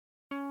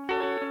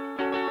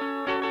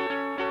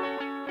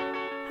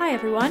Hi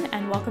everyone,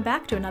 and welcome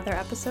back to another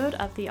episode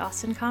of the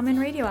Austin Common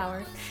Radio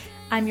Hour.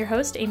 I'm your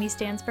host, Amy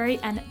Stansbury,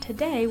 and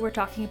today we're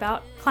talking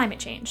about climate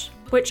change,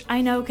 which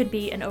I know could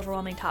be an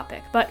overwhelming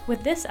topic, but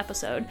with this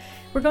episode,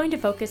 we're going to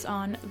focus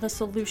on the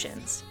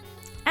solutions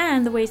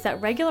and the ways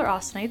that regular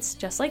Austinites,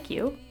 just like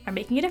you, are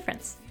making a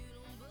difference.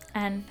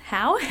 And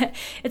how?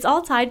 It's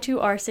all tied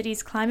to our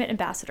city's Climate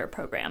Ambassador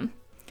program.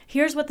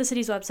 Here's what the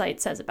city's website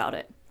says about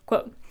it.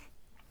 Quote,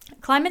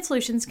 "Climate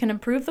solutions can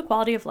improve the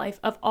quality of life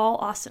of all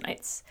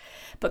Austinites,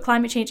 but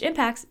climate change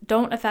impacts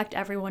don't affect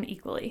everyone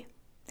equally.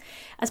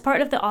 As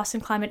part of the Austin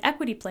Climate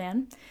Equity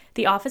Plan,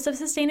 the Office of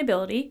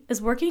Sustainability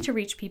is working to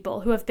reach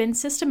people who have been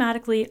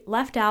systematically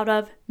left out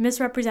of,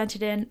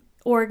 misrepresented in,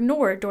 or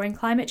ignored during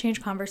climate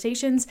change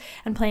conversations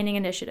and planning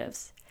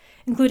initiatives,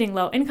 including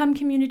low-income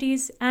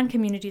communities and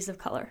communities of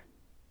color.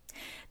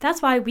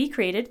 That's why we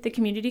created the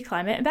Community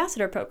Climate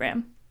Ambassador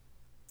Program.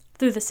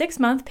 Through the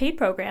 6-month paid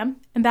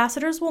program,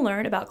 ambassadors will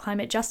learn about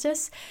climate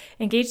justice,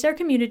 engage their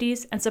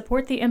communities, and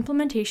support the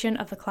implementation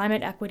of the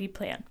Climate Equity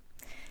Plan."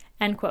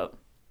 End quote.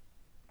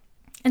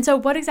 And so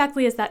what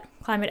exactly is that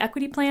Climate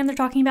Equity Plan they're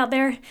talking about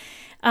there?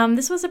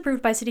 This was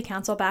approved by City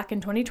Council back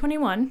in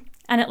 2021,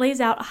 and it lays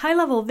out a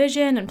high-level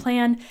vision and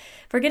plan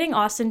for getting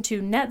Austin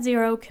to net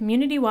zero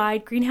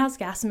community-wide greenhouse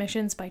gas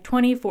emissions by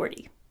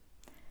 2040.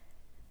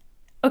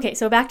 Okay,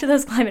 so back to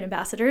those climate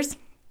ambassadors.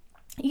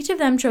 Each of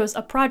them chose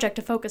a project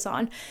to focus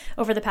on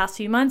over the past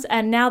few months,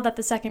 and now that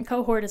the second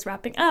cohort is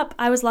wrapping up,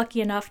 I was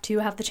lucky enough to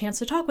have the chance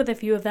to talk with a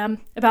few of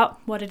them about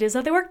what it is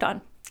that they worked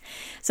on.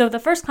 So the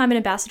first climate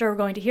ambassador we're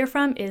going to hear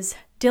from is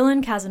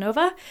Dylan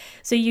Kazanova,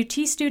 so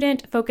UT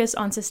student focused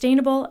on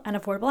sustainable and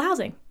affordable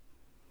housing.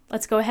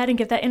 Let's go ahead and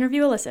give that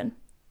interview a listen.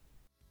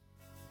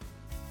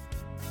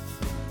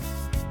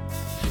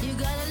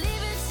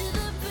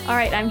 All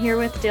right, I'm here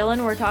with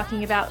Dylan. We're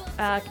talking about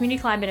community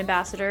climate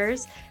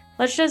ambassadors.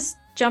 Let's just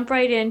jump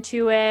right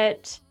into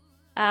it.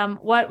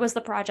 What was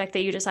the project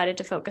that you decided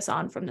to focus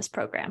on from this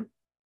program?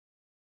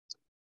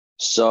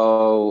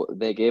 So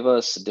they gave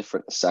us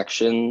different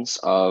sections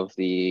of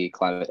the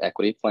climate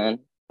equity plan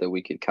that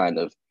we could kind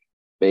of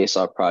base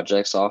our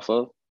projects off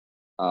of.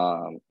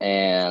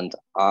 And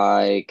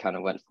I kind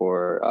of went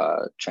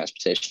for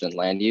transportation and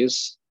land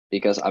use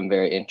because I'm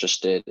very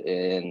interested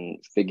in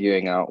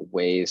figuring out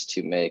ways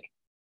to make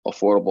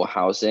affordable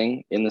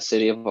housing in the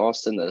city of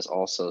Austin that is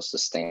also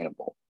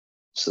sustainable.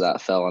 So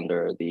that fell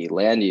under the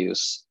land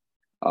use,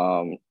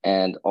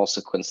 and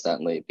also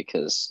coincidentally,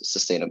 because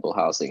sustainable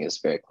housing is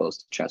very close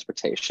to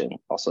transportation,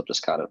 also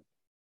just kind of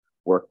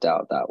worked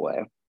out that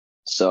way.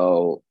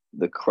 So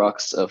the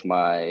crux of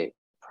my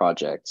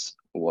project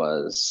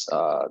was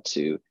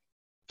to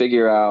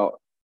figure out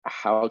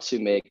how to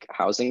make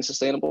housing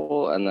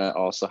sustainable and then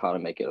also how to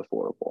make it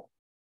affordable.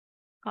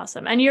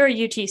 Awesome. And you're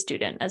a UT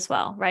student as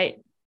well,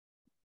 right?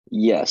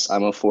 Yes,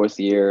 I'm a fourth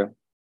year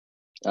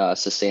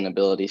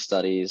sustainability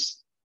studies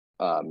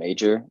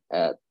major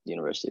at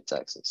University of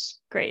Texas.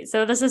 Great.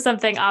 So this is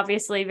something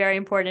obviously very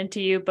important to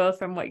you, both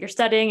from what you're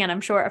studying, and I'm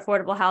sure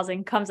affordable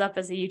housing comes up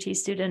as a UT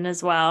student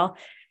as well.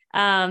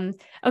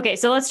 Okay,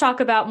 so let's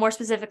talk about more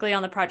specifically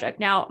on the project.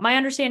 Now, my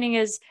understanding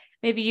is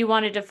maybe you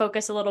wanted to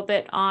focus a little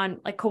bit on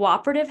like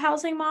cooperative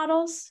housing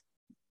models.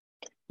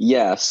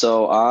 Yeah,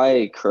 so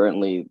I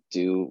currently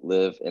do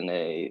live in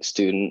a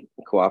student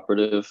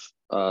cooperative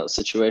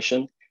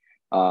situation.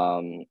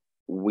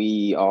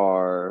 We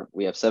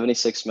have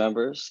 76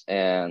 members,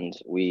 and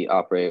we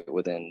operate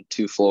within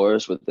 2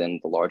 floors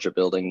within the larger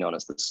building known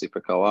as the Super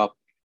Co-op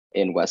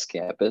in West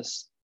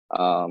Campus.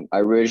 I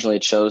originally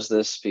chose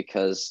this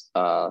because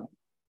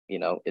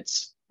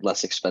it's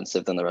less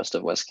expensive than the rest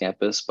of West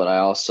Campus, but I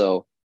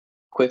also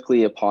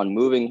quickly upon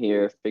moving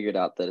here figured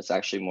out that it's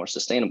actually more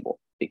sustainable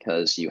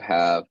because you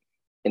have,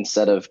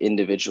 instead of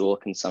individual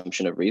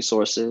consumption of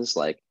resources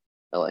like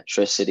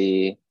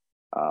electricity,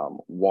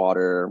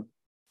 water,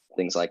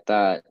 things like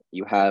that,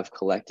 you have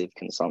collective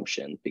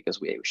consumption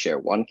because we share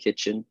one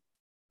kitchen,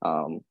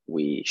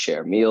 we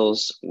share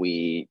meals,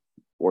 we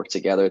work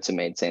together to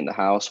maintain the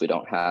house. We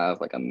don't have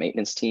like a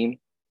maintenance team.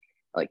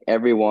 Like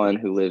everyone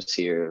who lives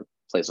here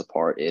plays a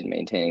part in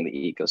maintaining the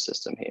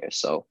ecosystem here.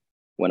 So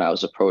when I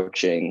was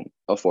approaching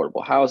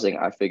affordable housing,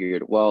 I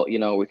figured, well,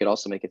 we could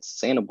also make it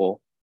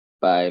sustainable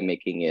by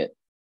making it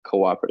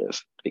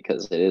cooperative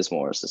because it is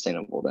more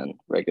sustainable than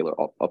regular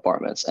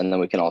apartments. And then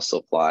we can also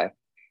apply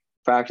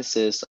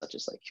practices such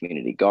as like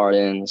community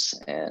gardens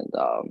and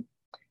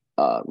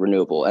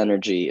renewable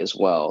energy as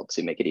well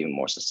to make it even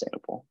more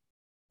sustainable.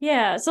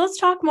 Yeah, so let's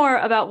talk more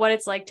about what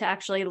it's like to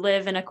actually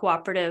live in a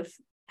cooperative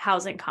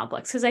housing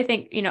complex, because I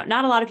think,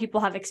 not a lot of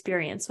people have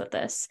experience with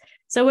this.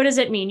 So what does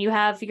it mean? You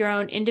have your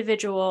own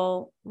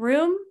individual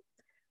room,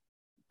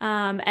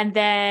 and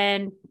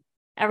then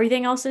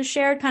everything else is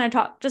shared.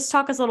 Talk us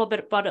a little bit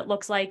about what it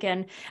looks like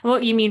and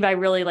what you mean by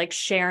really like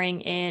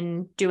sharing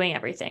in doing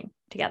everything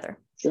together.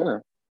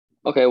 Sure.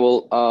 Okay,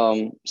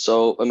 well,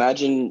 so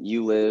imagine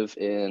you live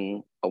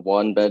in a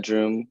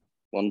 1-bedroom,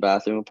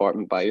 1-bathroom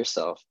apartment by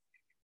yourself.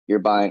 You're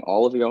buying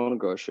all of your own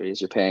groceries,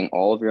 you're paying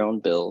all of your own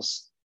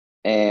bills,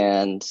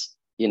 and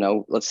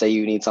let's say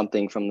you need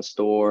something from the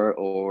store,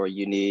 or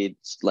you need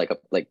like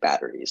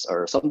batteries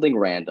or something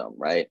random,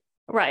 right?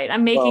 Right.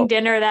 I'm making Well,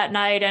 dinner that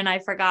night and I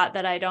forgot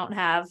that I don't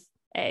have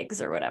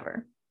eggs or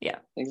whatever. Yeah.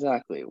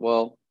 exactly.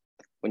 Well,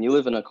 when you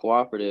live in a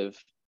cooperative,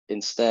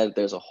 instead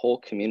there's a whole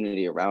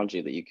community around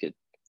you that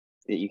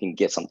you can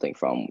get something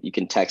from. You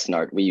can text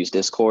we use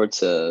Discord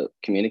to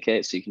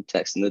communicate, so you can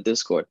text in the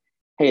Discord,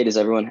 hey, does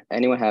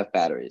anyone have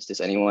batteries?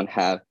 Does anyone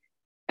have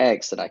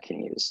eggs that I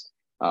can use?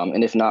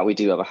 And if not, we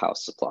do have a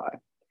house supply.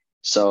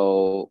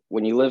 So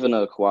when you live in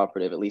a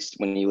cooperative, at least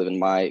when you live in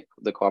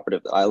the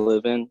cooperative that I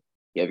live in,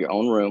 you have your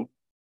own room,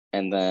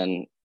 and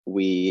then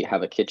we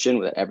have a kitchen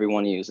that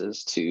everyone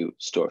uses to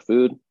store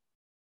food,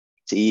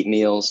 to eat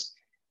meals.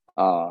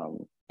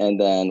 And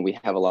then we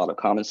have a lot of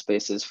common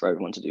spaces for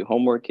everyone to do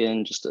homework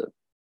in, just to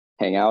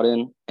hang out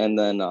in. And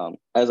then,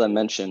 as I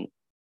mentioned,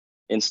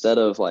 instead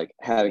of like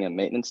having a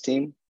maintenance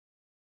team,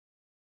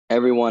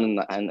 everyone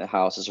in the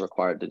house is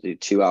required to do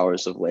 2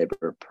 hours of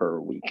labor per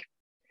week.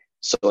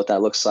 So what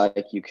that looks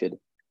like, you could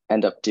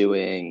end up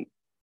doing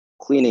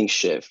cleaning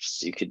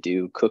shifts, you could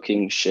do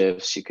cooking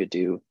shifts,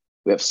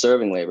 we have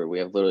serving labor. We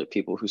have literally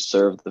people who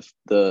serve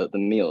the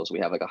meals. We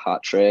have like a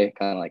hot tray,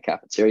 kind of like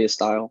cafeteria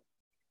style.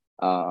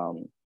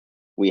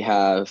 We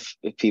have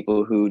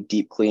people who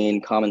deep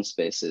clean common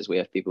spaces. We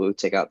have people who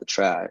take out the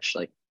trash.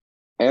 Like,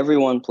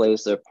 everyone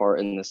plays their part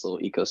in this little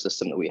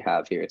ecosystem that we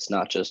have here. It's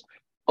not just,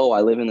 oh,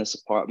 I live in this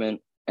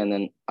apartment and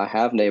then I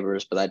have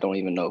neighbors, but I don't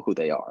even know who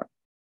they are.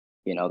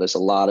 There's a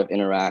lot of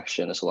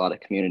interaction. There's a lot of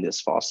community that's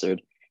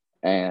fostered,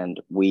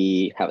 and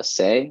we have a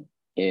say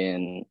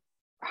in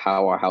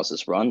how our house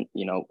is run.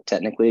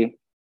 Technically,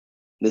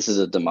 this is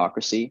a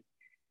democracy.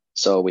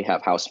 So we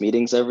have house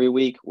meetings every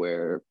week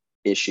where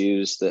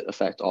issues that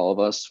affect all of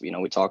us,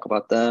 we talk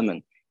about them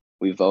and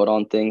we vote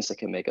on things that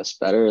can make us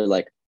better.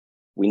 Like,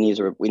 we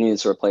needed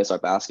to replace our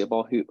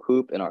basketball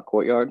hoop in our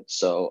courtyard.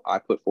 So I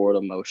put forward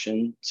a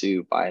motion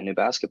to buy a new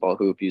basketball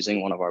hoop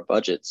using one of our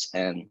budgets,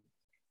 and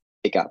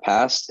it got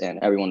passed and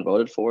everyone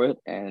voted for it.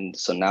 And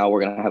so now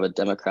we're going to have a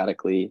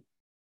democratically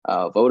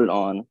voted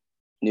on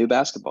new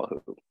basketball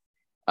hoop.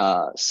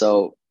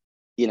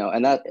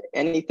 And that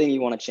anything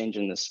you want to change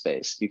in this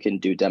space, you can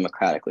do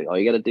democratically. All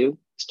you got to do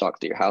is talk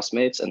to your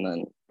housemates and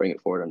then bring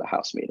it forward in the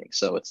house meeting.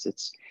 So it's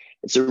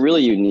a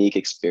really unique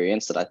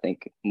experience that I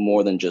think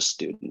more than just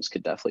students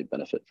could definitely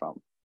benefit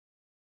from.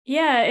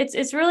 Yeah,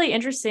 it's really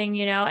interesting,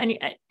 and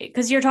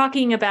because you're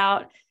talking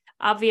about,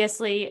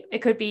 obviously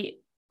it could be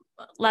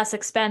less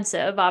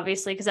expensive,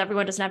 obviously, because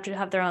everyone doesn't have to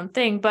have their own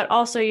thing, but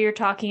also you're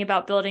talking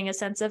about building a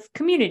sense of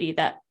community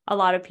that a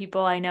lot of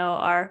people I know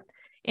are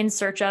in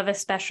search of,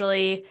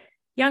 especially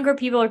younger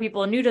people or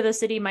people new to the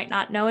city might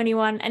not know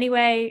anyone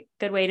anyway.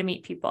 Good way to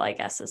meet people, I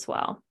guess, as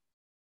well.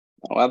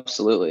 Oh,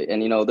 absolutely.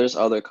 And, there's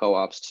other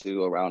co-ops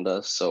too around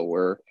us. So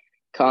we're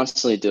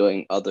constantly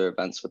doing other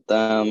events with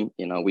them.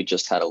 We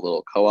just had a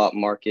little co-op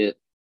market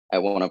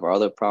at one of our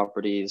other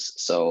properties.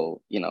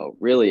 So,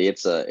 really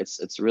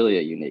it's really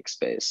a unique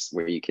space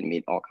where you can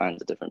meet all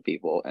kinds of different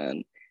people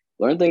and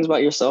learn things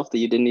about yourself that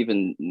you didn't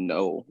even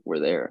know were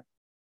there.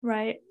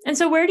 Right. And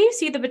so where do you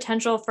see the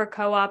potential for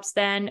co-ops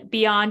then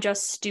beyond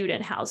just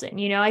student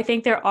housing? I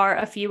think there are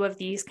a few of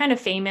these kind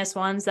of famous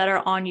ones that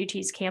are on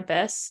UT's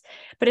campus,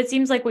 but it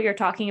seems like what you're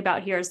talking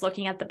about here is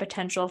looking at the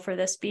potential for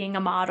this being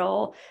a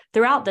model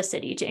throughout the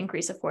city to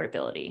increase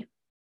affordability.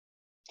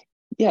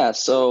 Yeah,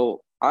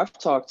 so I've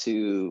talked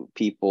to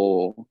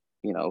people,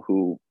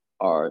 who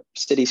are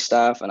city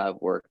staff, and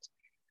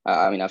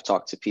I've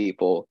talked to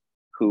people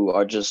who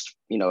are just,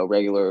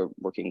 regular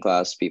working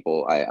class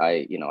people.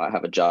 I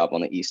have a job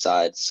on the east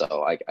side,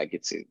 so I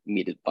get to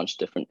meet a bunch of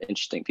different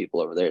interesting people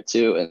over there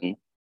too. And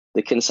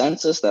the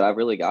consensus that I've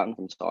really gotten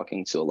from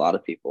talking to a lot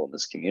of people in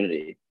this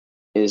community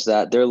is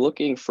that they're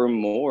looking for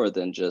more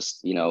than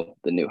just, the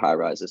new high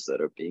rises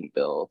that are being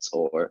built,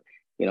 or,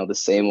 the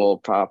same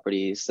old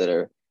properties that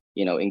are,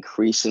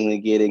 increasingly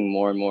getting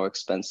more and more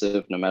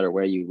expensive no matter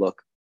where you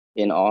look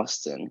in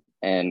Austin.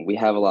 And we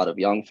have a lot of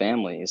young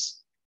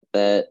families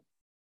that,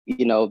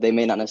 they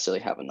may not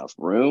necessarily have enough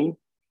room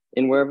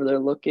in wherever they're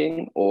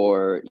looking,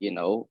 or,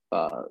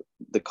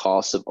 the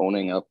cost of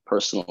owning a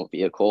personal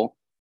vehicle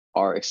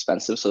are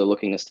expensive. So they're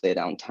looking to stay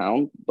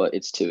downtown, but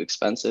it's too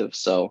expensive.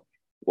 So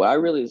what I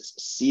really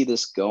see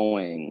this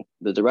going,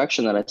 the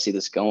direction that I see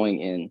this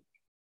going in,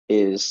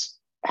 is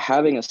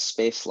having a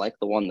space like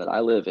the one that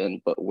I live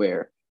in, but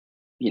where,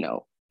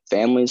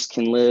 families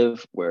can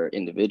live, where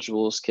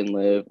individuals can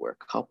live, where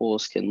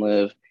couples can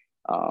live,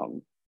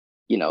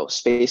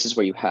 spaces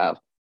where you have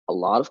a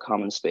lot of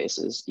common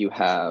spaces. You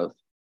have,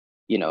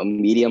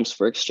 mediums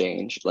for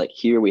exchange. Like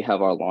here we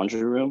have our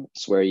laundry room.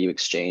 It's where you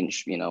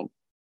exchange,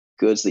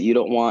 goods that you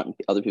don't want.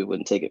 Other people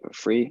wouldn't take it for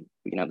free.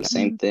 We can have the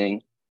same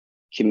thing.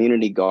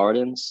 Community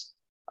gardens,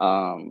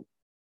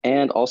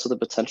 and also the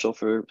potential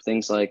for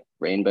things like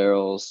rain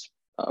barrels,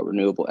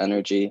 renewable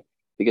energy.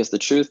 Because the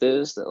truth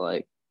is that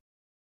like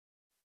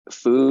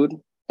food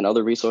and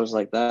other resources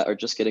like that are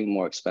just getting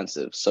more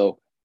expensive. So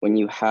when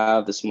you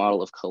have this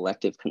model of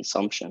collective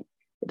consumption,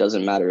 it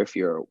doesn't matter if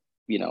you're,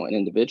 an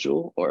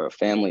individual or a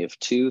family of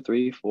two,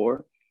 three,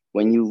 four.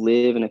 When you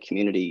live in a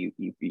community,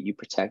 you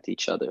protect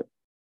each other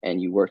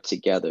and you work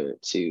together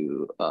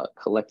to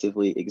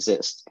collectively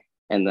exist.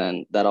 And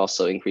then that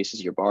also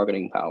increases your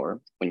bargaining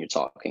power when you're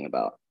talking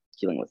about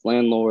dealing with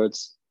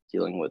landlords,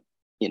 dealing with,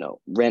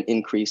 rent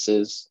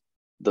increases.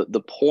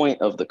 The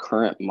point of the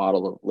current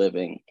model of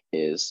living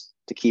is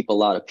to keep a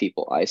lot of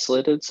people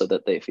isolated so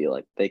that they feel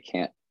like they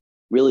can't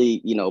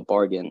really,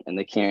 bargain, and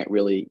they can't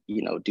really,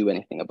 do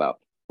anything about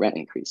rent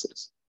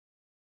increases.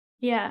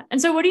 Yeah.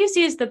 And so what do you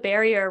see as the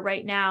barrier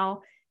right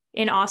now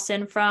in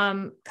Austin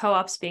from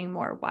co-ops being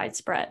more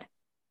widespread?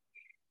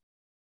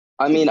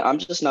 I mean, I'm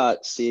just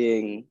not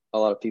seeing a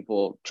lot of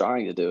people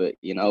trying to do it.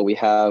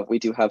 We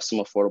do have some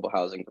affordable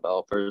housing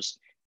developers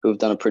who've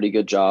done a pretty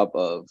good job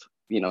of,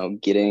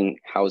 getting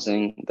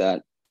housing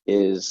that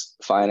is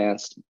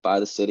financed by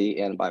the city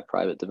and by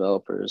private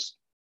developers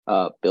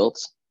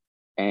built.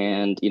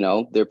 And,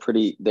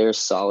 they're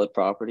solid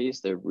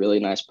properties. They're really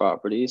nice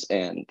properties,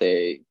 and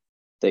they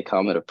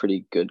come at a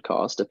pretty good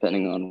cost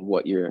depending on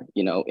what your,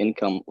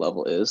 income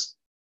level is.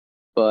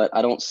 But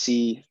I don't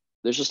see,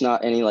 there's just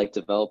not any like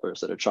developers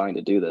that are trying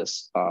to do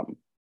this.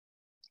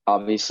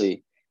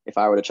 Obviously, if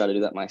I were to try to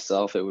do that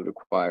myself, it would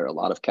require a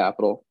lot of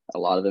capital, a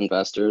lot of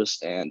investors,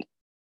 and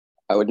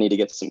I would need to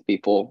get some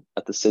people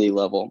at the city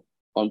level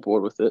on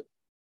board with it.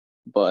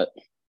 But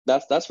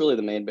that's really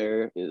the main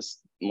barrier, is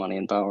money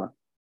and power.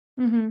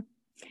 Mm-hmm.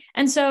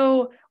 And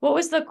so what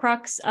was the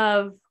crux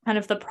of kind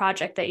of the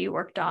project that you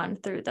worked on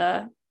through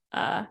the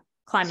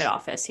climate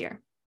office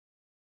here?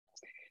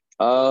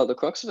 The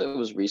crux of it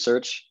was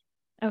research.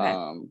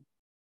 Okay.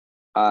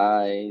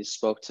 I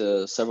spoke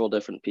to several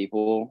different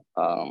people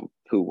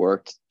who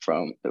worked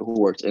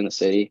in the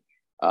city,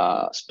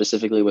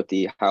 specifically with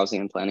the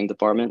housing and planning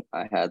department.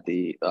 I had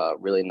the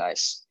really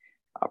nice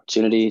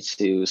opportunity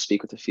to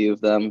speak with a few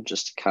of them,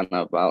 just kind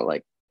of about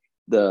like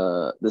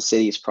the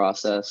city's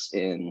process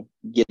in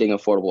getting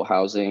affordable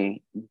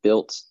housing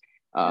built,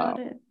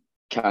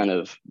 kind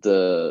of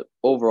the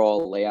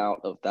overall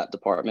layout of that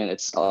department.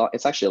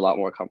 It's actually a lot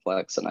more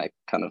complex than I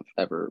kind of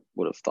ever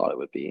would have thought it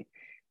would be.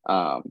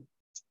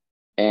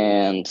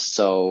 And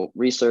so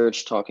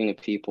research, talking to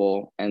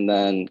people, and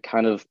then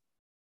kind of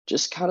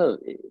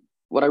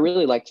what I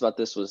really liked about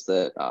this was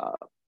that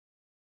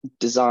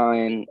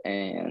design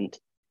and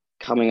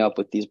coming up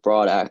with these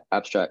broad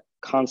abstract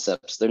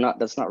concepts,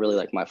 that's not really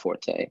like my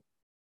forte.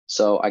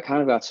 So I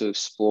kind of got to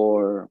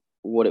explore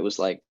what it was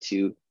like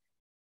to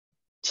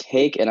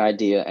take an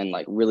idea and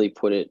like really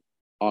put it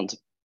onto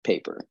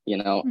paper,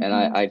 mm-hmm. And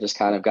I just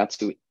kind of got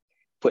to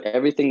put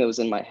everything that was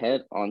in my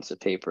head onto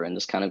paper and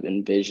just kind of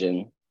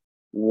envision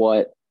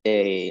what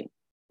a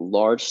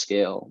large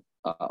scale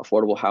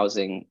affordable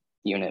housing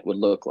unit would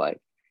look like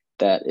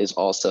that is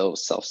also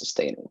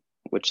self-sustaining,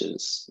 which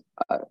is,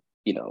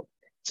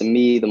 to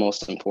me, the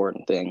most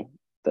important thing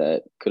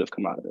that could have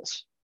come out of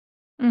this.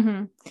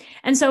 Mm-hmm.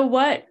 And so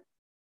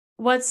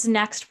what's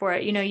next for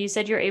it? You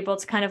said you're able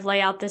to kind of lay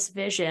out this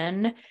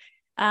vision.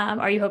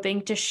 Are you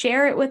hoping to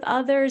share it with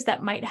others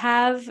that might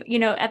have,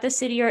 at the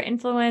city or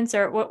influence,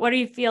 or what do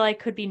you feel like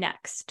could be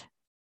next?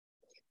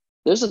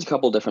 There's a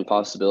couple different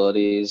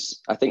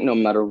possibilities. I think no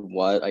matter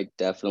what, I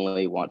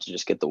definitely want to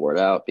just get the word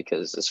out,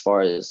 because as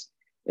far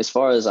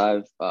as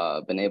I've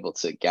been able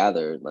to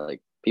gather,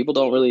 like, people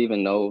don't really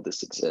even know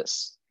this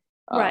exists.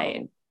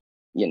 Right.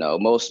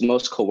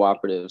 Most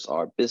cooperatives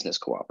are business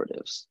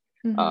cooperatives,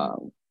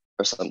 mm-hmm.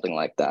 Or something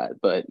like that.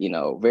 But,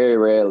 very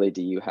rarely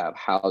do you have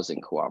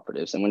housing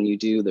cooperatives. And when you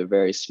do, they're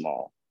very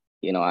small.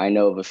 I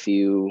know of a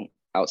few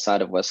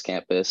outside of West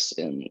Campus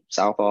in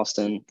South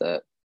Austin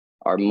that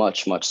are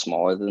much, much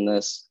smaller than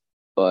this.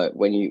 But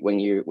when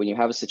you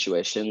have a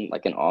situation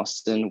like in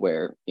Austin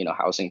where,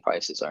 housing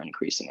prices are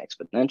increasing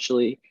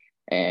exponentially,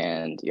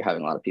 and you're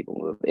having a lot of people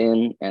move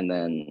in, and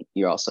then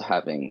you're also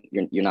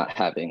you're not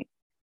having,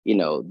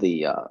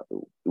 the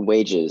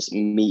wages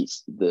meet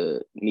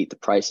the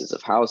prices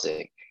of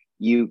housing,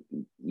 you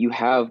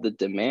have the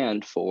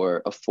demand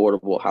for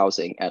affordable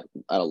housing at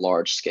a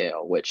large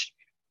scale, which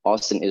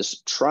Austin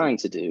is trying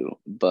to do.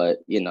 But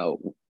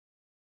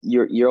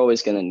you're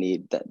always going to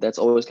need that. That's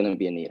always going to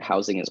be a need.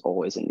 Housing is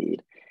always a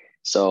need.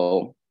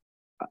 So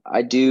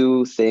I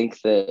do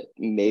think that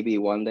maybe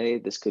one day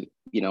this could,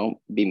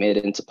 be made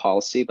into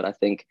policy, but I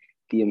think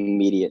the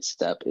immediate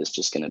step is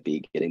just going to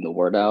be getting the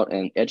word out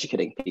and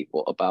educating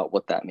people about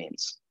what that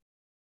means.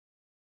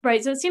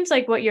 Right. So it seems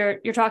like what you're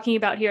talking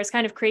about here is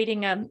kind of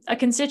creating a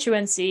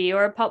constituency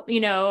or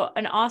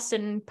an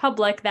Austin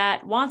public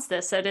that wants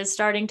this, that is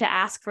starting to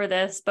ask for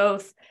this,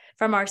 both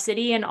from our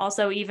city and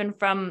also even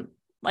from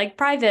like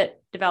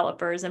private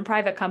developers and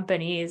private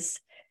companies,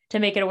 to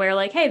make it aware,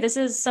 like, hey, this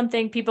is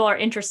something people are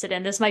interested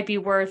in. This might be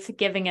worth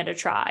giving it a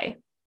try.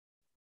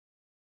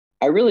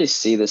 I really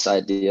see this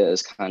idea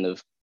as kind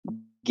of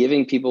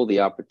giving people the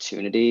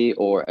opportunity,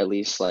 or at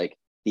least like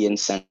the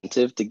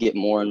incentive, to get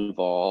more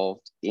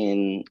involved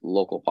in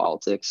local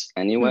politics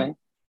anyway.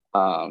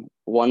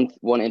 One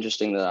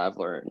interesting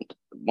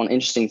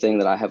thing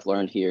that I have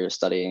learned here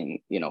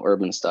studying,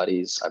 urban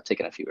studies. I've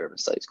taken a few urban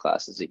studies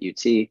classes at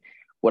UT.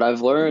 What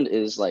I've learned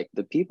is like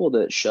the people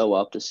that show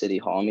up to city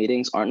hall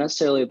meetings aren't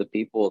necessarily the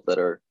people that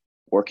are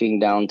working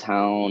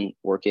downtown,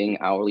 working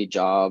hourly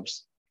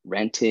jobs,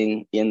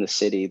 renting in the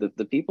city. The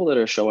people that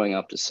are showing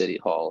up to city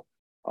hall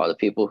are the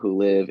people who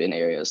live in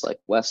areas like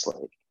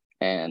Westlake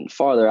and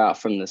farther out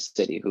from the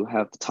city who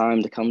have the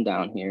time to come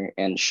down here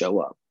and show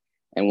up.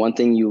 And one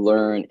thing you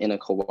learn in a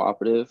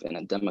cooperative and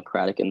a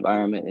democratic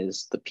environment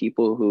is the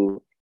people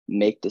who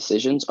make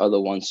decisions are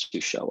the ones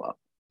who show up.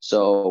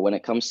 So when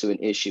it comes to an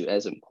issue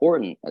as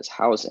important as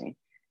housing,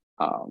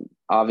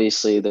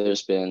 obviously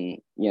there's been,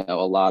 a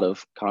lot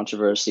of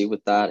controversy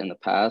with that in the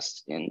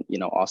past. And,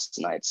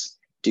 Austinites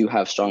do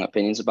have strong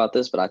opinions about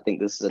this, but I think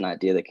this is an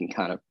idea that can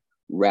kind of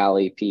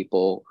rally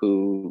people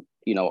who,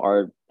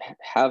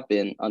 have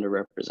been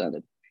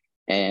underrepresented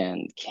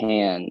and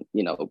can,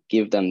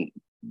 give them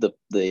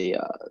the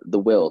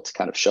will to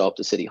kind of show up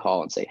to City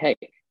Hall and say, hey,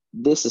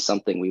 this is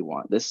something we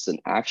want. This is an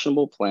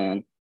actionable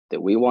plan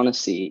that we want to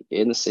see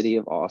in the city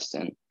of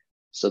Austin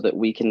so that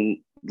we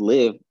can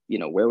live,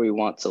 where we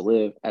want to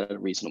live at a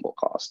reasonable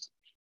cost.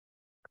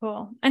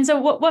 Cool. And so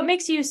what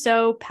makes you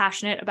so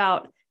passionate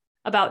about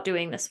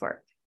doing this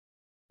work?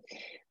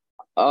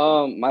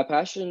 My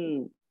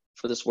passion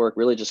for this work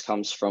really just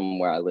comes from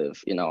where I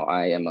live.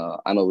 I'm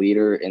a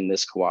leader in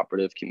this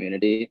cooperative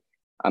community.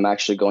 I'm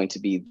actually going to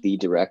be the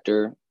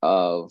director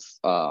of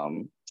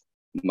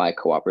my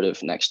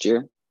cooperative next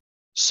year.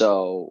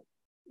 So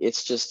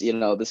it's just,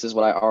 this is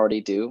what I already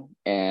do.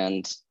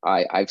 And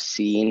I've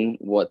seen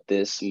what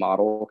this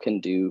model can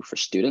do for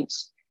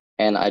students.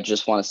 And I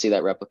just want to see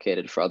that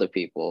replicated for other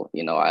people.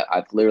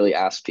 I've literally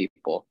asked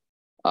people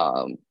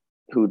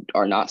who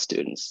are not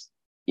students,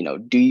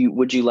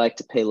 would you like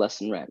to pay less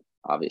in rent?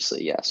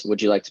 Obviously, yes.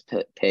 Would you like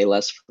to pay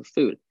less for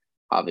food?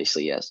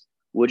 Obviously, yes.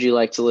 Would you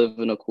like to live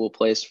in a cool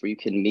place where you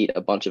can meet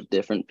a bunch of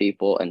different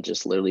people and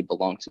just literally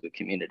belong to a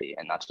community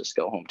and not just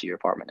go home to your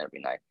apartment every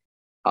night?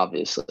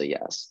 Obviously,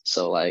 yes.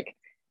 So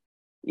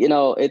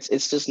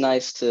it's just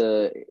nice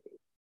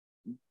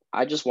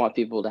I just want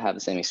people to have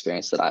the same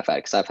experience that I've had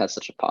because I've had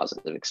such a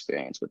positive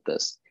experience with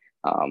this.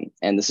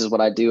 And this is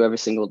what I do every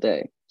single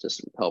day,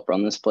 just help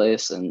run this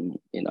place and,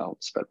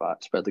 spread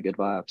the good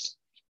vibes.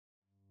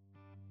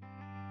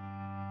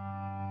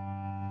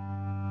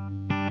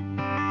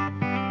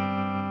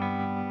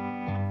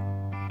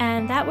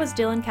 And that was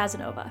Dylan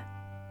Kazanova.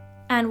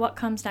 And what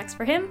comes next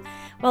for him?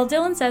 Well,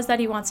 Dylan says that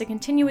he wants to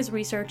continue his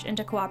research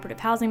into cooperative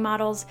housing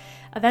models,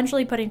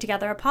 eventually putting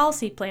together a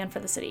policy plan for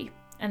the city,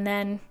 and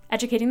then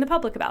educating the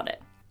public about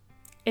it.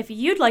 If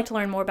you'd like to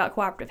learn more about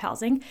cooperative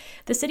housing,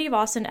 the City of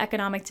Austin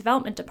Economic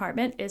Development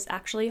Department is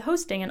actually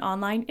hosting an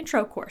online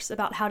intro course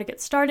about how to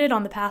get started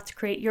on the path to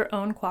create your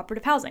own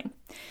cooperative housing.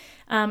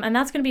 And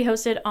that's going to be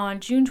hosted on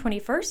June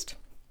 21st.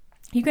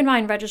 You can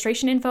find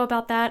registration info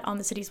about that on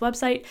the city's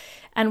website,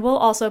 and we'll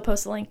also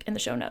post a link in the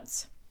show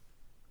notes.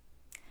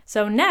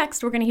 So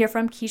next, we're going to hear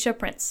from Kecia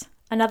Prince,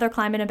 another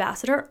climate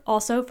ambassador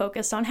also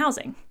focused on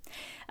housing.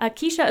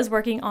 Kecia is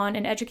working on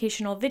an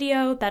educational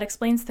video that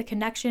explains the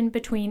connection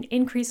between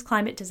increased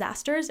climate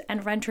disasters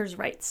and renters'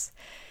 rights.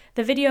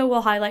 The video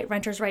will highlight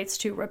renters' rights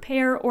to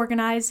repair,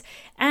 organize,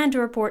 and to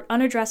report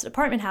unaddressed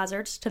apartment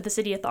hazards to the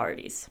city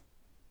authorities.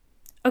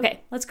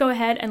 Okay, let's go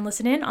ahead and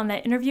listen in on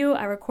that interview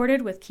I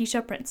recorded with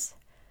Kecia Prince.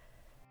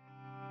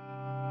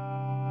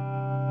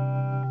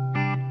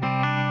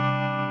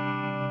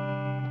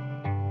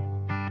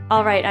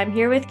 All right, I'm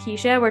here with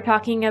Kecia. We're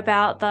talking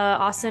about the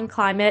Austin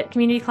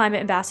Community Climate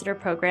Ambassador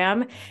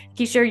Program.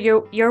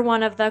 Kecia, you're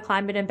one of the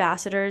climate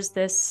ambassadors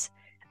this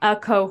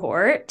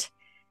cohort.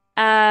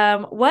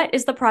 What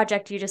is the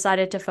project you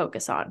decided to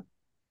focus on?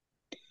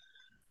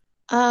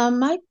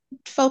 My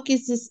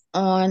focus is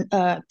on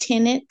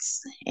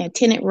tenants and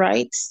tenant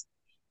rights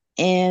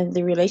and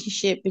the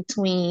relationship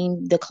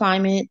between the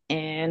climate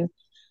and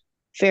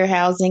fair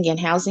housing and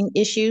housing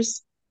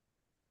issues.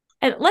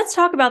 And let's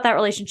talk about that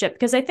relationship,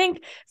 because I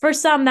think for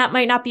some that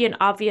might not be an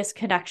obvious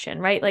connection,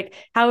 right? Like,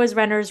 how is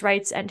renters'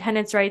 rights and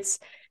tenants' rights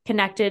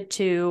connected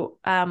to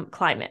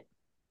climate?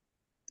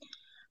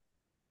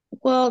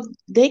 Well,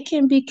 they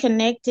can be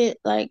connected,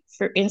 like,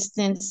 for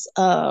instance,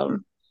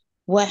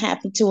 what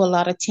happened to a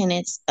lot of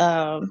tenants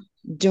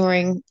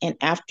during and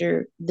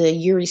after the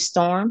Uri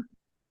storm.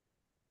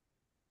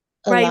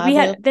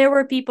 Right. There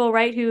were people,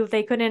 right, who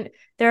they couldn't,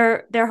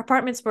 their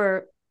apartments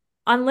were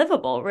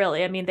unlivable,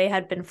 really. I mean, they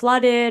had been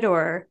flooded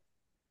or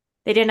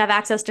they didn't have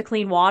access to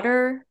clean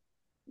water.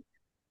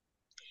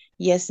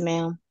 Yes,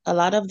 ma'am. A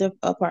lot of the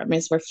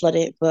apartments were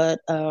flooded, but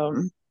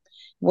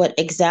what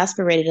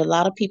exasperated a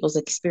lot of people's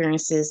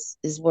experiences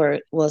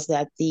was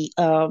that the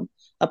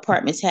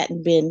apartments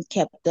hadn't been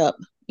kept up,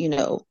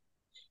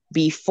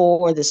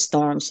 before the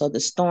storm. So the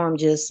storm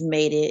just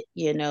made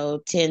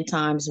it, 10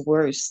 times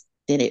worse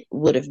than it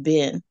would have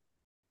been.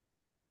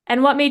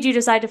 And what made you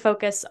decide to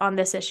focus on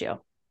this issue?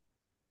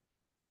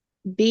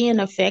 Being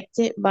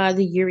affected by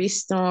the Uri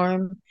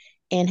storm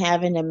and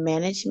having a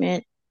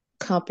management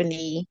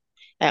company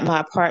at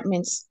my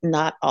apartments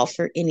not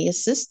offer any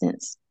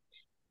assistance.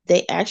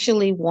 They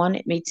actually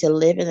wanted me to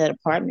live in that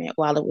apartment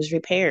while it was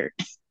repaired.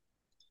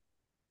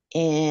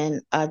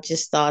 And I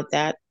just thought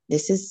that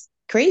this is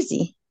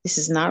crazy. This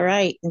is not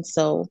right. And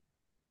so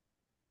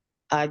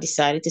I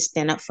decided to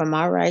stand up for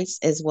my rights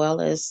as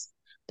well as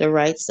the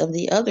rights of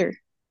the other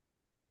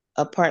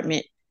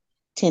apartment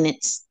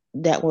tenants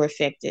that were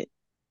affected.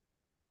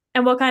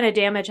 And what kind of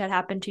damage had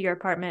happened to your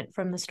apartment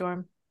from the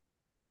storm?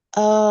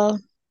 Uh,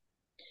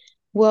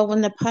 well,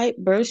 when the pipe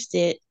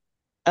bursted,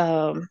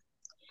 um,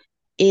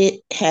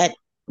 it had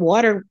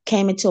water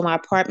came into my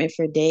apartment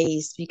for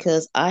days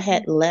because I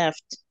had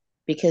left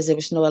because there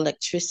was no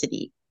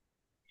electricity.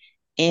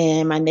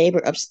 And my neighbor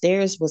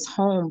upstairs was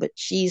home, but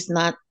she's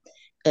not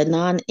a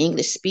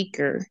non-English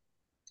speaker.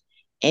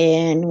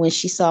 And when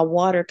she saw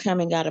water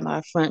coming out of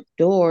my front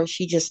door,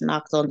 she just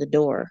knocked on the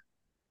door.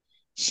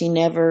 She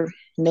never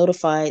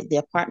notified the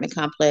apartment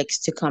complex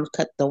to come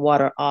cut the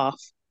water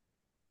off.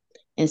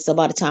 And so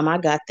by the time I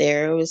got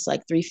there, it was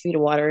like 3 feet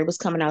of water. It was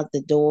coming out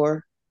the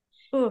door.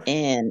 Oof.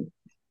 And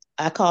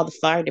I called the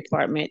fire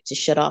department to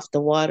shut off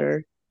the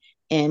water.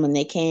 And when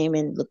they came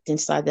and looked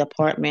inside the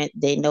apartment,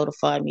 they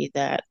notified me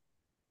that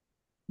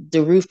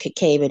the roof could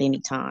cave at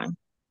any time.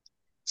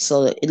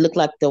 So it looked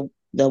like the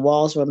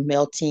walls were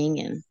melting,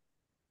 and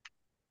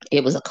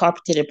it was a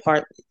carpeted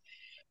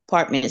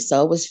apartment,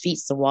 so it was feet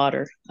of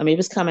water. I mean,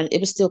 it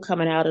was still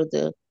coming out of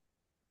the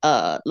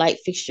light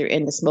fixture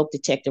and the smoke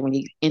detector when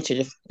you enter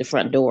the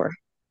front door.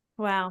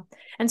 Wow.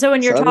 And so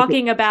when you're So everything,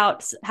 talking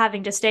about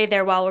having to stay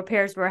there while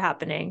repairs were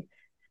happening,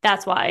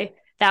 that's why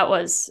that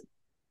was,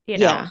 you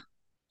know. yeah,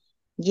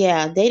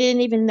 yeah, they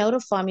didn't even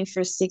notify me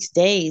for 6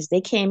 days.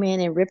 They came in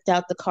and ripped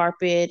out the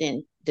carpet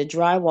and the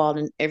drywall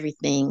and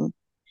everything,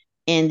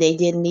 and they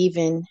didn't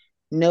even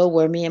know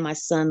where me and my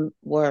son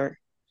were.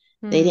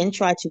 They Hmm. didn't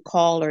try to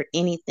call or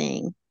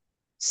anything.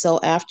 So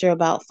after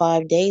about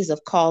 5 days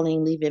of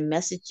calling, leaving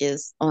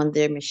messages on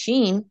their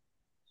machine,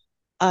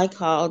 I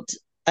called,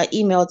 I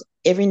emailed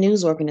every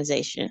news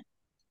organization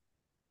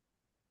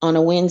on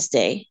a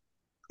Wednesday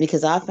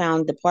because I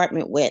found the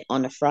apartment wet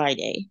on a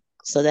Friday.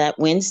 So that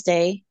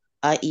Wednesday,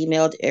 I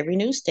emailed every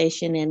news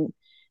station, and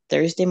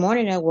Thursday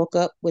morning, I woke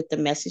up with the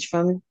message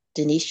from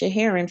Denisha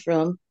Heron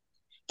from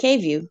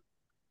KView.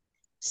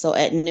 So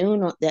at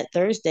noon on that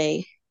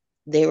Thursday,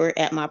 they were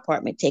at my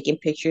apartment taking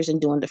pictures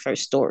and doing the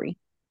first story.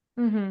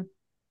 Hmm.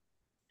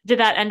 Did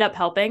that end up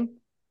helping?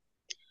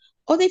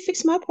 Oh, they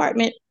fixed my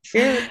apartment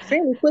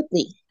fairly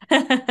quickly.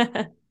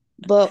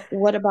 But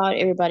what about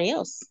everybody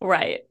else?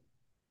 Right.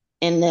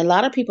 And a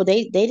lot of people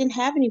they didn't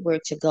have anywhere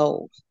to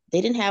go.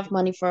 They didn't have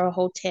money for a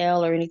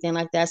hotel or anything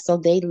like that, so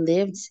they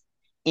lived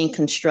in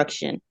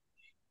construction.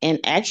 And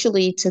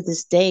actually, to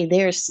this day,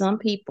 there are some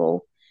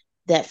people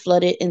that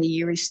flooded in the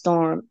Uri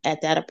storm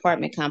at that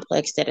apartment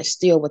complex that are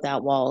still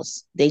without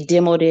walls. They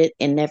demoed it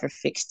and never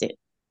fixed it.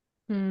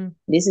 Hmm.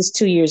 This is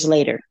 2 years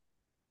later.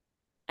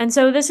 And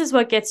so this is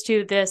what gets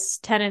to this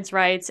tenants'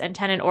 rights and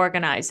tenant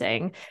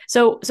organizing.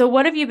 So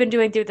what have you been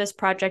doing through this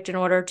project in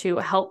order to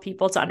help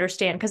people to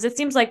understand? Because it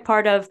seems like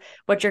part of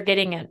what you're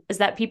getting at is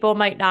that people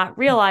might not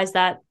realize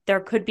that there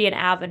could be an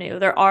avenue.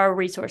 There are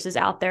resources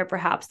out there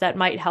perhaps that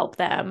might help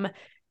them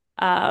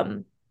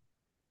um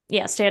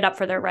yeah, stand up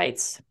for their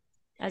rights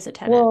as a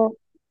tenant. Well,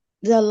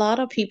 a lot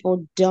of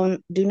people do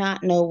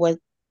not know what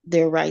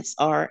their rights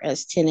are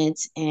as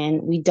tenants,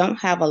 and we don't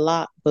have a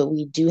lot, but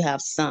we do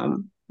have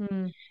some.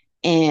 Hmm.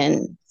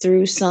 And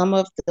through some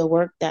of the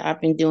work that I've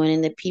been doing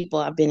and the people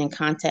I've been in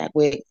contact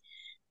with,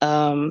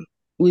 um,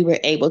 we were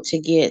able to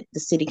get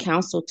the city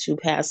council to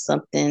pass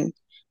something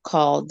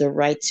called the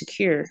right to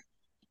cure.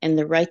 And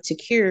the right to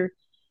cure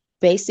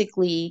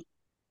basically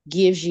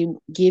gives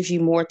you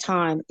more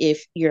time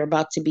if you're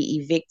about to be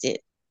evicted.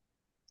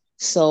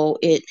 So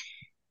it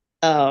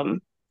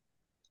um,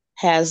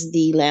 has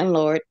the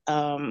landlord,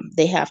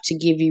 they have to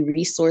give you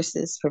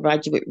resources,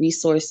 provide you with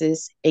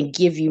resources, and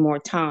give you more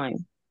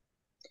time.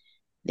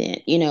 Then,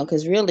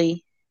 because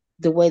really,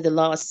 the way the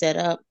law is set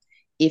up,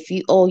 if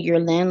you owe your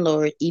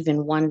landlord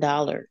even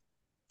 $1,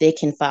 they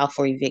can file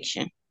for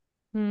eviction.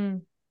 Hmm.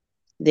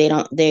 They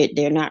don't.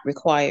 They're not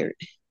required.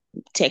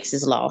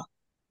 Texas law.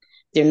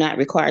 They're not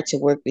required to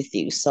work with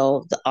you.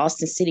 So the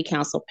Austin City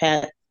Council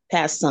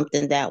passed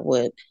something that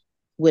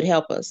would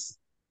help us,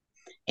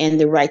 and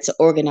the right to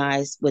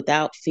organize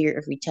without fear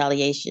of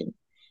retaliation.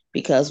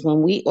 Because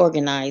when we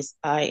organized,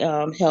 I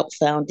helped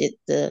founded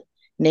the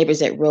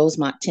Neighbors at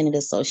Rosemont Tenant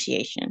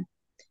Association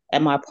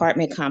at my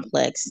apartment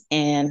complex,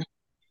 and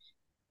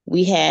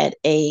we had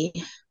a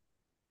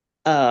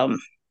um,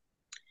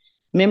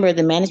 member of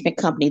the management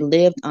company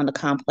lived on the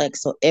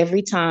complex. So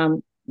every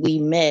time we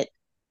met,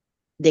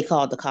 they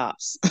called the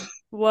cops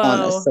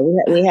on us. Whoa.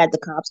 So we had the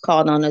cops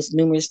called on us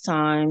numerous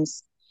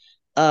times.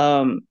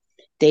 Um,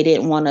 they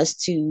didn't want us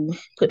to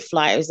put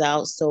flyers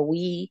out, so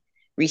we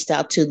reached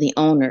out to the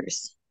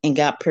owners and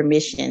got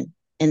permission,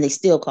 and they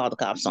still called the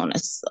cops on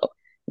us. So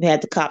we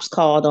had the cops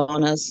called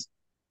on us.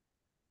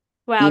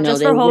 Wow, You know, just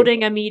they for would,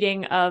 holding a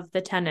meeting of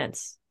the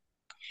tenants.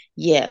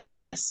 yes,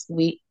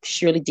 we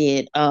surely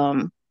did.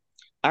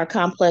 our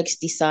complex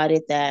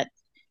decided that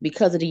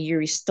because of the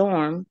Uri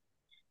storm,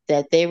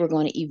 that they were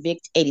going to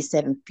evict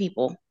 87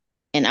 people.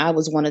 And I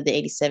was one of the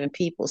 87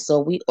 people. So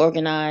we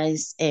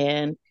organized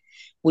and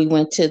we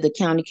went to the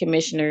county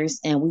commissioners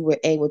and we were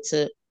able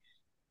to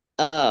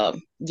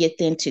get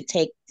them to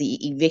take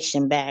the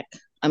eviction back.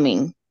 I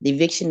mean, the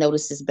eviction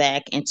notices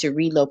back and to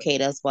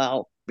relocate us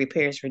while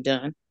repairs were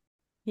done.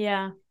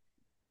 Yeah.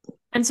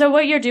 And so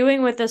what you're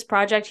doing with this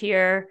project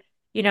here,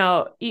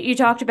 you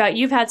talked about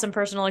you've had some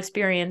personal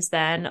experience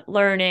then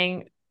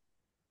learning,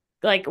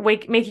 like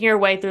making your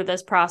way through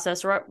this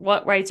process,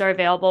 what rights are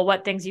available,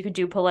 what things you can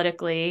do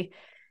politically.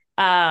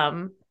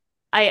 Um,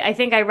 I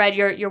think I read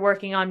you're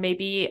working on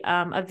maybe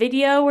a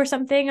video or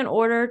something in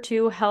order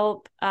to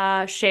help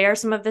share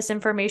some of this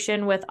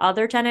information with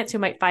other tenants who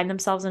might find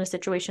themselves in a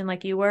situation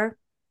like you were.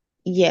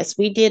 Yes,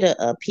 we did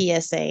a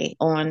PSA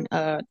on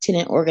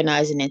tenant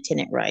organizing and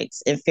tenant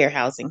rights and fair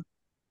housing.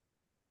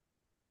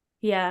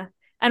 Yeah.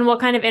 And what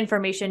kind of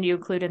information do you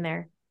include in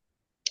there?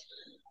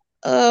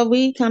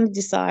 We kind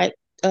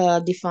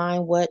of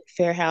define what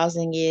fair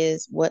housing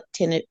is, what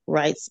tenant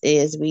rights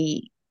is.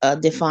 We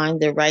define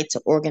the right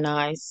to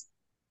organize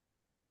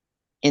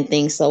and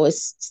things. So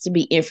it's to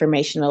be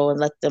informational and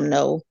let them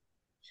know.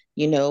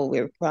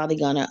 We're probably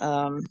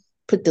gonna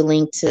put the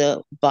link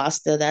to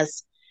BOSTA,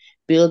 that's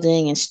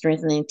Building and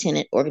Strengthening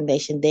Tenant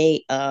Organization.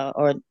 They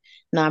are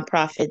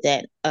nonprofit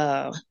that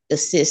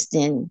assist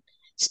in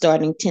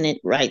starting tenant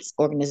rights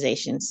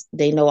organizations.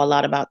 They know a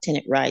lot about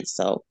tenant rights,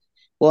 so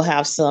we'll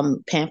have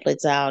some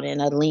pamphlets out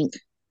and a link,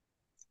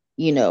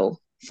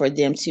 for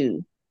them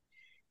to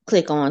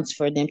click on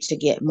for them to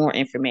get more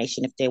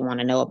information if they want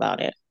to know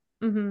about it.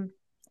 Mm-hmm.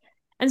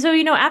 And so,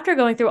 after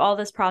going through all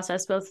this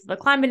process, both the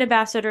climate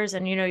ambassadors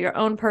and, your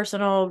own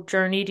personal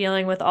journey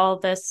dealing with all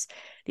of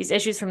these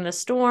issues from the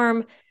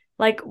storm,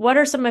 like what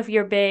are some of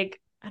your big,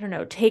 I don't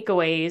know,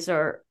 takeaways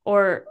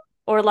or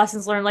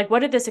lessons learned? Like what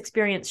did this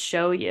experience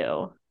show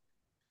you?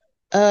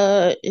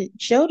 It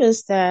showed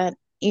us that,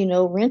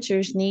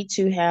 renters need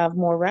to have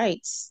more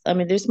rights. I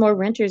mean, there's more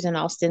renters in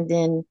Austin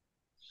than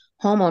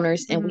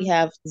homeowners, and we Mm-hmm.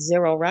 have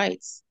zero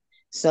rights.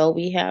 So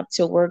we have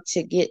to work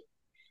to get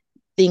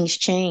things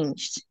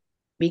changed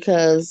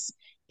because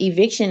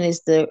eviction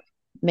is the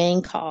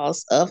main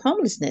cause of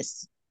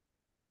homelessness.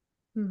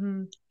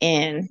 Mm-hmm.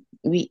 And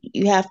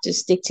you have to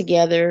stick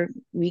together.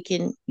 We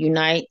can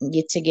unite and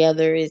get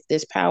together.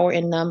 There's power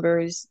in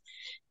numbers.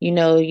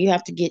 You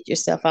have to get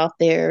yourself out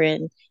there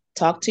and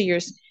talk to your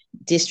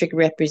district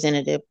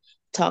representative,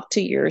 talk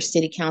to your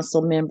city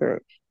council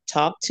member,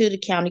 talk to the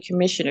county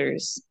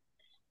commissioners,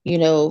 you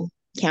know,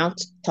 talk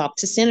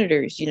to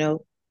senators,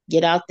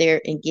 get out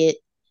there and get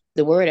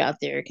the word out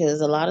there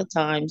because a lot of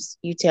times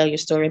you tell your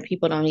story and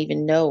people don't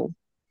even know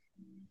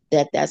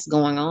that that's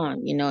going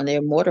on, and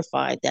they're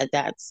mortified that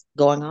that's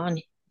going on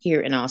here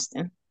in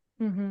Austin.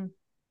 Mm-hmm.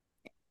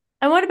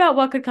 And what about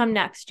what could come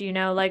next?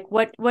 Like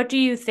what do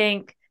you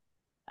think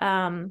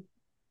um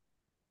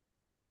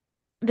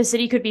the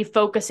city could be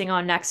focusing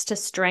on next to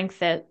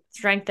strengthen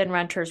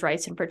renters'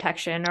 rights and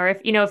protection? Or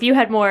if you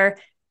had more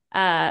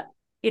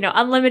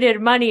unlimited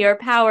money or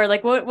power,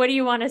 like what do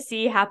you want to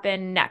see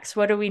happen next?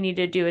 What do we need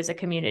to do as a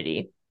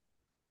community?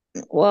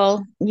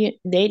 Well,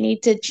 they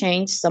need to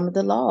change some of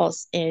the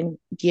laws and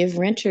give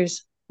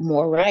renters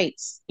more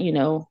rights,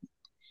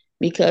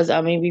 because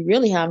I mean, we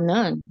really have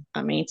none.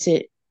 I mean,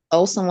 to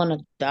owe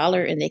someone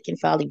 $1 and they can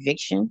file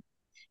eviction,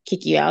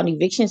 kick you out, and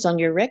eviction's on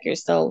your record.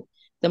 So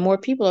the more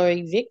people are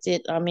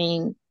evicted, I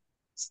mean,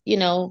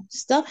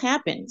 stuff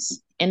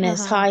happens. And as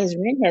Uh-huh. high as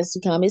rent has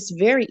become, it's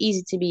very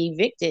easy to be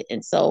evicted.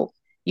 And so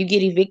you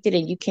get evicted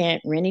and you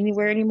can't rent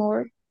anywhere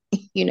anymore,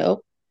 you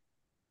know,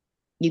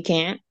 you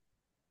can't,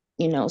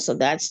 so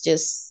that's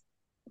just,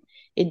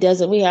 it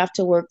doesn't, we have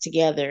to work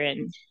together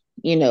and,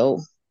 you know,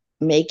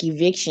 make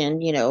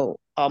eviction,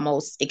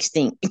 almost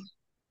extinct.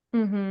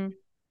 Mm-hmm.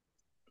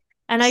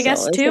 And I So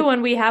guess it's a, too,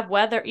 when we have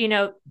weather,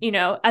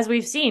 as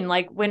we've seen,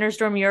 like Winter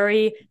Storm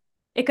Uri,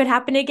 it could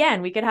happen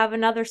again. We could have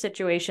another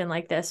situation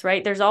like this,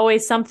 right? There's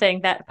always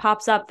something that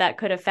pops up that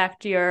could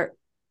affect the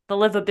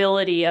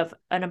livability of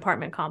an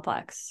apartment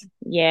complex.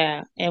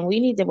 yeah. And we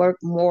need to work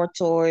more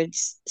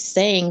towards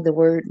saying the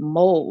word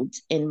mold,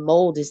 and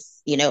mold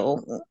is, in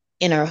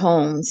our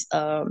homes.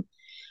 I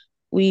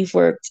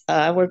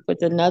worked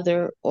with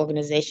another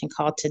organization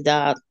called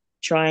Tada,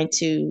 trying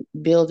to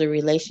build a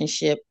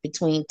relationship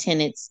between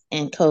tenants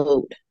and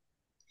code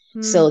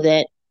Hmm. so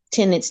that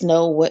tenants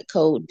know what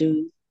code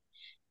do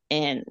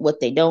and what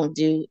they don't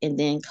do, and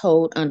then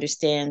code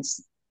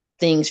understands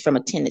things from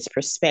a tenant's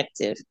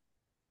perspective.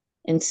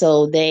 And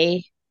so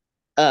they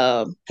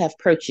have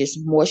purchased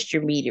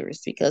moisture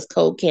meters because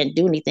code can't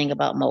do anything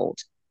about mold.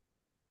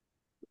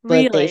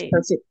 But Really?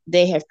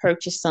 they have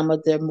purchased some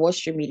of their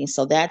moisture meters,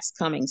 so that's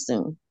coming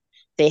soon.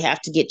 They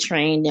have to get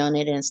trained on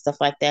it and stuff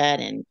like that,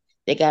 and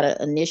they got an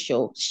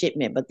initial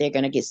shipment, but they're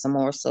going to get some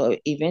more. So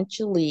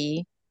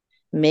eventually,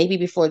 maybe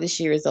before this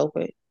year is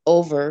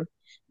over,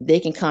 they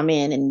can come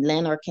in and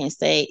landlord can't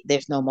say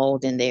there's no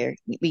mold in there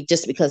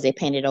just because they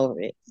painted over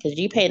it. Because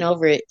you paint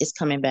over it, it's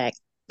coming back.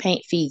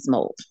 Paint feeds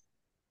mold.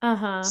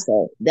 Uh-huh.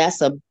 So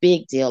that's a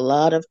big deal. A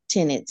lot of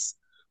tenants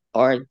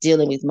are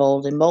dealing with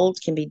mold, and mold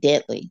can be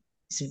deadly.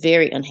 It's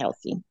very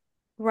unhealthy.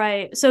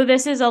 Right. So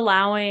this is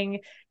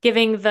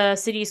giving the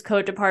city's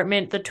code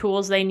department the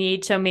tools they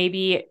need. So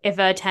maybe if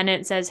a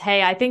tenant says,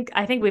 "Hey, I think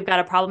we've got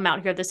a problem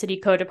out here," the city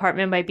code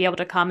department might be able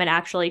to come and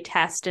actually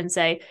test and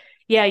say,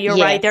 "Yeah, you're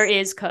right. There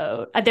Yes, is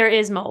there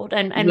is mold,"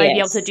 and might be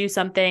able to yes. do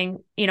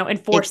something, It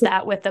enforce can,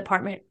 that with the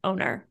apartment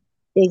owner.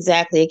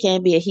 exactly. It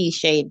can't be a he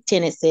shade.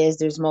 Tenant says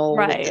there's mold.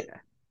 Right.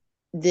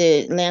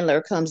 The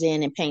landlord comes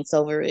in and paints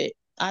over it.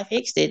 I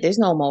fixed it. There's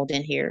no mold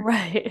in here.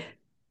 Right.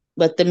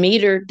 But the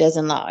meter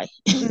doesn't lie.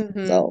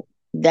 Hmm. So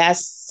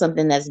that's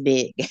something that's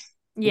big that's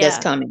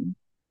Yeah. coming.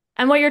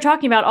 And what you're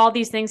talking about, all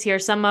these things here,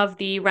 some of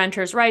the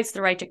renters' rights,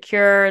 the right to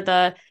cure,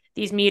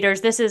 these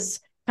meters, this is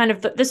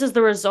this is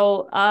the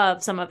result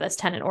of some of this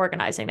tenant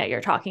organizing that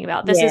you're talking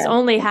about. This is Yeah.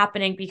 only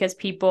happening because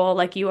people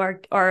like you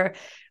are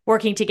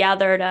working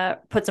together to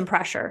put some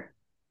pressure.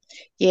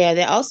 Yeah.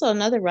 There also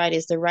another right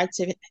is the right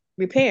to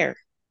repair.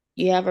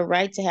 You have a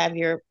right to have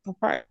your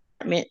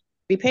apartment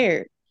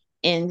repaired.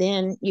 And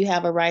then you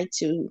have a right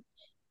to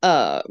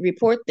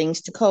report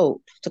things to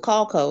code, to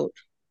call code.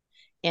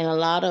 And a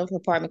lot of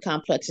apartment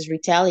complexes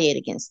retaliate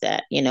against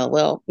that.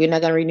 Well, we're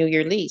not going to renew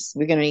your lease.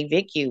 We're going to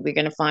evict you. We're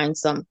going to find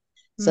some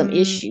Mm.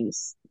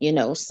 issues.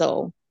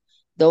 So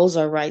those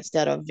are rights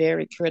that are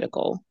very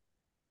critical,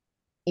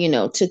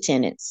 to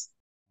tenants.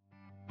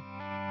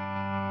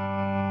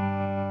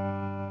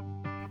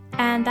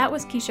 And that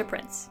was Kecia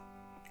Prince.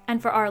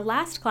 And for our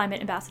last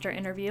climate ambassador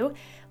interview,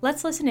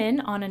 let's listen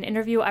in on an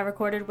interview I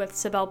recorded with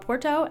Sahabel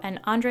Porto and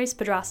Andres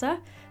Pedraza,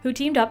 who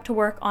teamed up to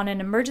work on an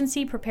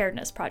emergency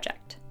preparedness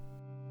project.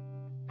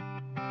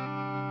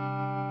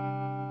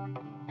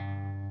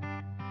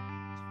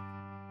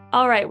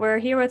 All right, we're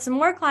here with some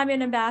more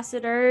climate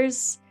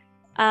ambassadors.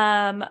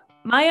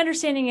 My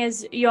understanding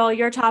is,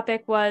 your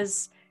topic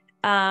was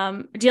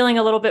dealing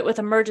a little bit with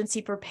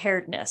emergency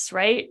preparedness,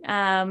 right?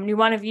 Do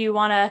one of you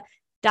want to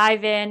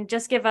dive in?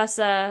 Just give us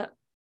a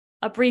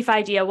brief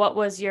idea. What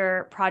was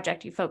your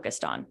project you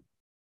focused on?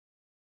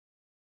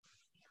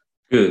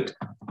 Good.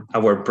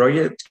 Our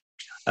project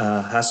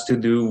has to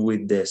do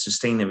with the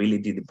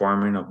sustainability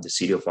department of the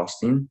city of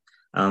Austin.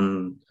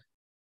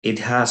 It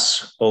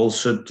has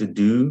also to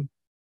do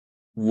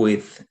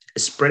with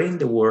spreading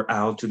the word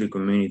out to the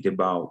community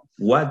about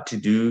what to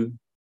do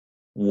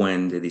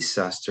when the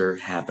disaster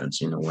happens,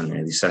 when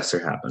a disaster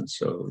happens.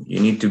 So you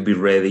need to be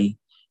ready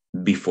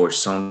before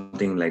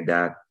something like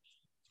that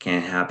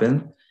can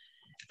happen.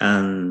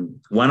 And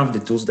one of the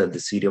tools that the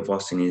city of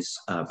Austin is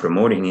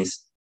promoting is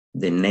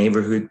the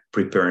neighborhood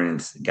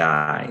preparedness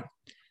guide.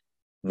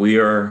 We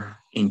are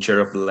in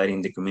charge of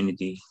letting the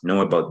community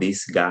know about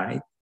this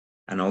guide.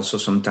 And also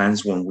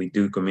sometimes when we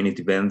do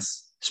community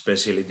events,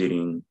 especially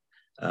during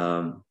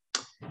um,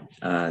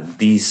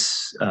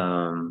 these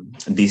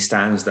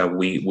times that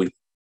we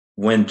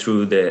went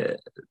through the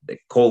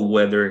cold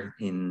weather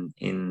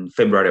in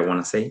February, I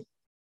want to say,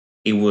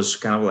 it was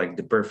kind of like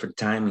the perfect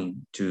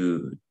timing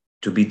to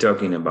be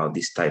talking about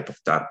this type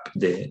of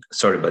topic.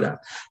 Sorry about that.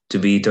 To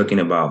be talking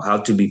about how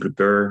to be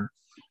prepared,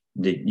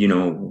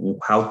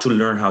 how to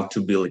learn how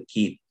to build a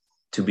kit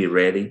to be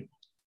ready,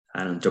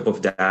 and on top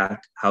of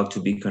that, how to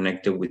be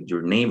connected with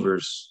your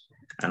neighbors,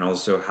 and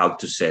also how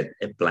to set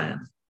a plan.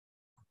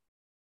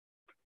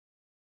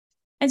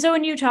 And so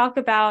when you talk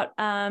about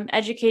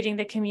educating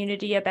the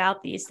community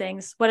about these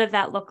things, what did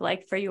that look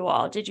like for you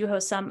all? Did you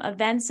host some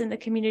events in the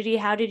community?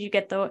 How did you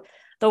get the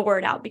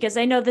word out? Because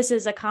I know this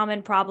is a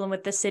common problem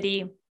with the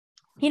city.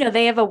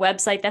 They have a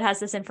website that has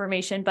this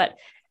information, but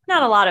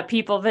not a lot of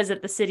people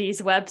visit the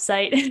city's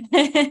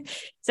website.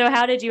 So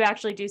how did you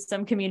actually do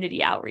some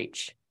community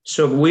outreach?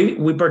 So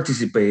we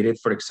participated,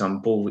 for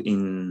example,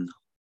 in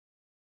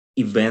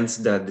events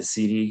that the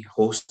city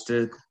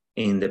hosted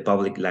in the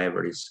public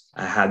libraries.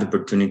 I had the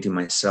opportunity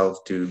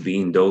myself to be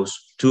in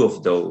two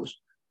of those,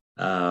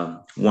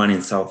 one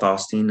in South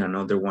Austin,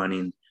 another one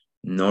in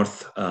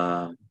North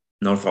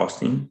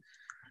Austin,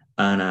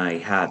 and I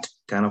had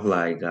kind of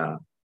like a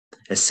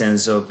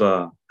sense of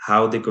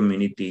how the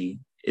community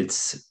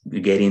is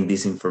getting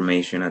this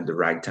information at the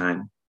right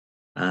time.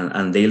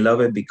 And they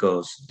love it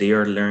because they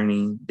are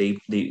learning, they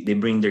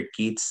bring their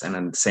kids, and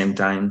at the same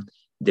time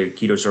their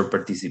kiddos are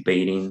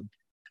participating,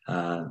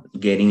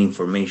 getting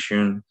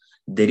information.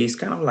 There is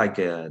kind of like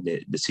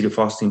the city of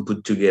Austin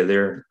put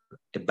together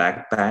a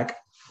backpack,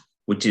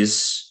 which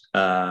is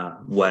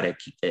what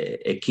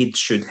a kid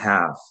should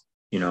have,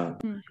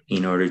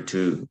 in order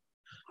to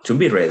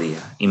be ready.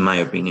 In my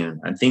opinion,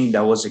 I think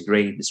that was a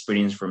great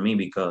experience for me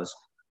because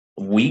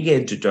we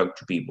get to talk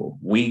to people,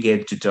 we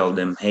get to tell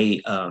them,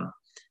 hey,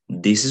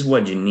 this is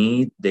what you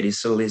need. There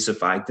is a list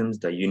of items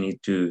that you need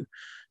to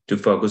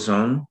focus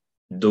on.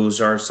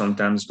 Those are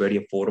sometimes very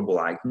affordable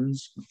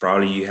items.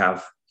 Probably you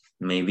have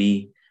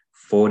maybe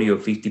 40 or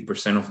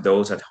 50% of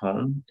those at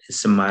home.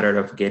 It's a matter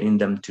of getting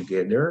them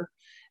together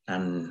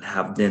and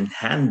have them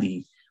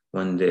handy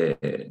when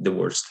the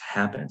worst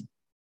happen.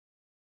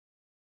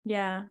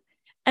 Yeah.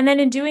 And then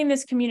in doing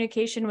this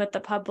communication with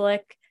the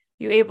public,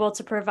 you able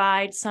to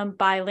provide some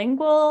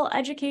bilingual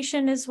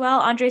education as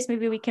well? Andres,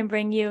 maybe we can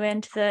bring you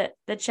into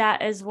the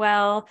chat as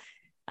well.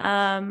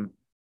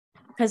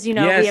 Because, we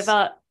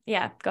have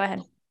go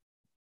ahead.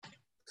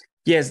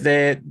 Yes,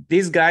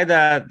 this guy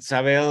that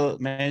Sahabel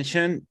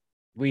mentioned,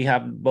 we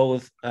have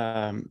both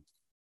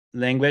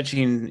language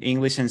in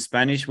English and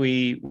Spanish.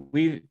 We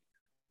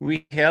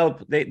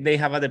help. They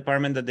have a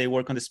department that they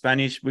work on the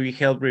Spanish. We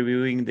help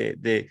reviewing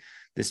the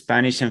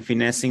Spanish and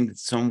finessing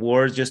some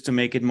words just to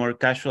make it more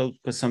casual,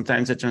 because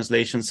sometimes the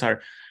translations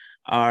are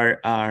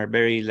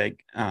very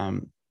like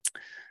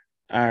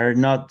are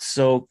not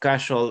so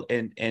casual,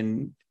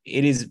 and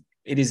it is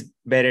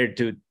better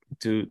to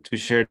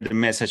share the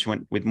message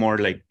with more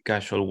like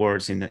casual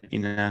words in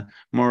a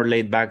more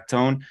laid back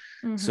tone.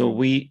 Mm-hmm. So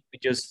we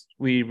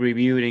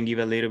review it and give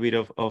a little bit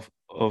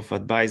of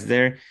advice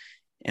there.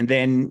 And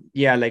then,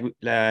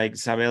 like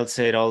Sahabel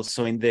said,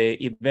 also in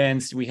the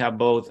events, we have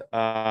both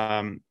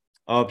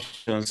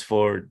options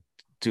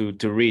to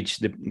reach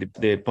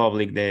the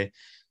public, the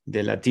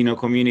Latino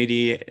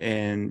community,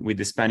 and with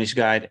the Spanish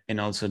guide and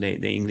also the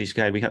English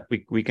guide.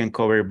 We can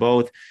cover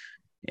both.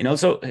 And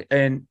also,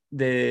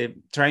 the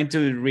trying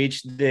to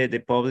reach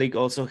the public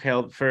also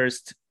helped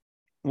first.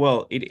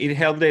 Well, it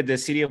helped the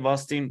city of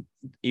Austin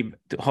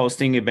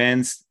hosting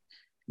events,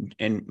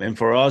 and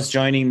for us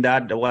joining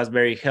that was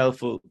very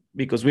helpful,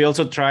 because we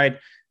also tried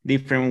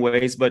different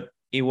ways, but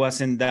it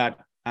wasn't that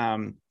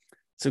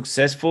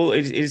successful.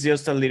 It's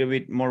just a little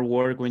bit more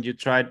work when you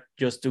try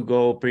just to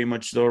go pretty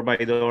much door by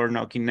door,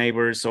 knocking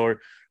neighbors,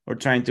 or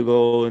trying to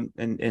go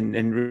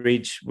and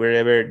reach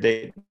wherever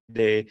they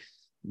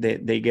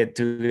get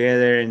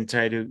together and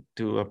try to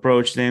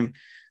approach them.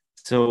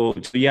 So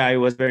it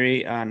was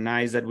very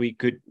nice that we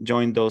could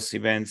join those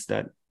events,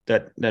 that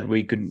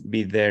we could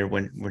be there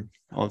when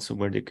also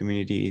where the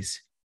community is.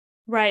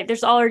 Right.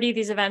 There's already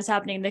these events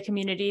happening in the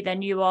community.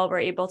 Then you all were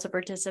able to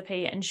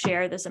participate and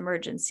share this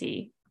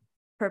emergency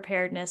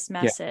preparedness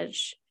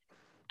message.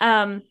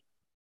 Yeah.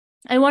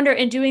 I wonder,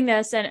 in doing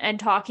this and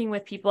talking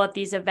with people at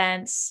these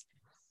events,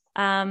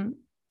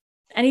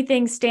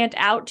 anything stand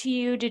out to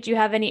you? Did you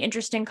have any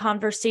interesting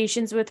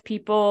conversations with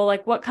people?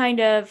 Like, what kind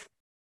of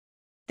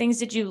things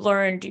did you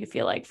learn, do you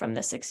feel like, from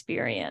this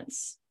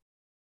experience?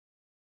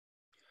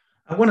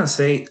 I want to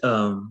say,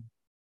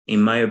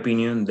 in my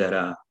opinion,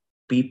 that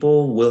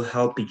people will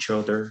help each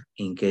other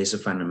in case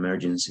of an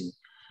emergency.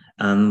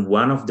 And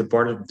one of the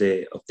part of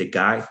the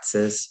guide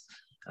says,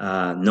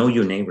 know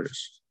your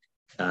neighbors,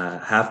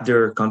 have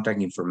their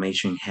contact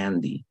information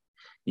handy.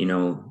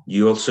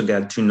 You also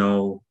get to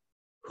know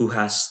who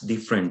has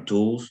different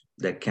tools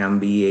that can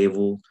be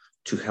able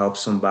to help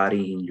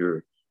somebody in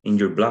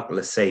your block.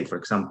 Let's say, for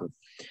example,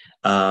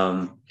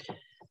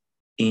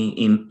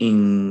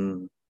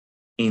 in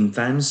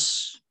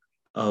times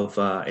of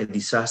a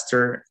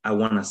disaster, I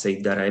want to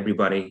say that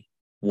everybody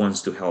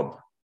wants to help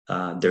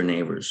their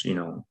neighbors.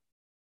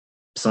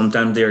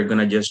 Sometimes they're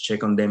gonna just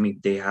check on them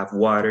if they have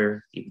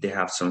water, if they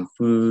have some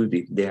food,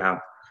 if they have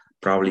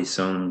probably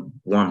some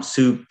warm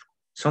soup,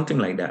 something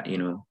like that.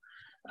 And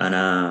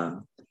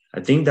I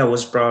think that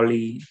was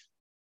probably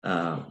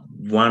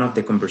one of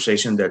the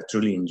conversations that I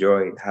truly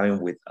enjoyed having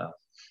with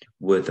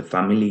a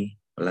family,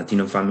 a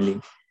Latino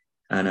family.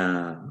 And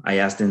I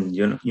asked them,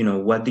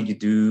 what did you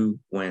do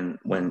when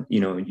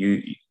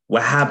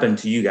what happened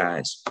to you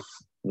guys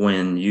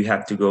when you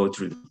have to go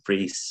through the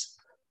freeze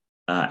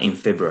in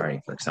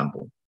February, for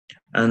example?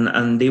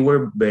 And they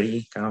were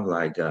very kind of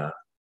like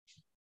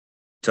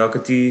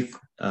talkative.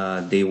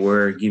 They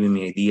were giving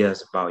me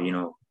ideas about,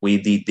 we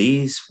did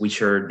this, we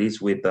shared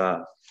this with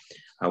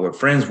our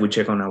friends, we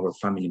check on our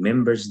family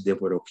members, they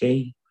were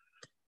okay,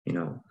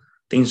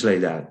 things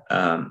like that.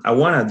 I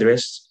want to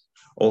address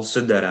also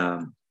that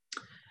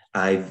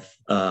I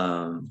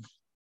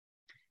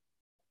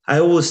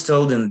always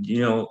tell them,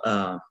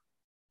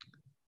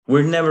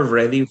 we're never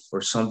ready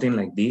for something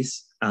like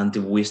this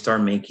until we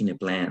start making a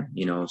plan.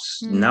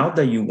 Now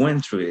that you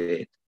went through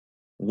it,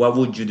 what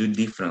would you do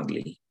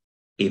differently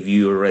if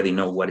you already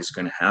know what is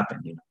going to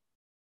happen?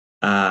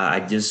 I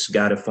just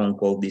got a phone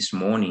call this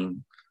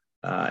morning,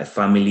 a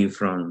family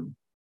from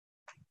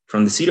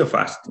the city of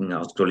Austin,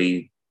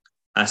 actually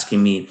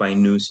asking me if I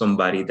knew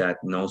somebody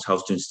that knows how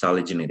to install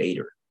a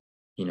generator,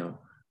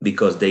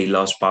 because they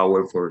lost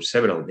power for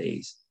several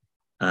days.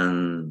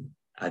 And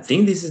I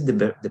think this is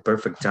the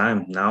perfect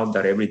time now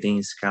that everything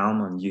is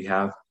calm and you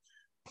have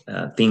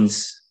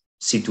things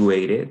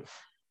situated.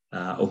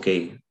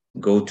 Okay,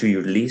 go to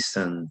your list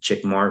and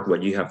check mark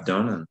what you have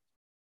done and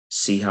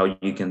see how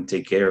you can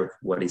take care of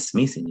what is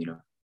missing,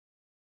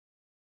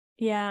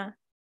 Yeah.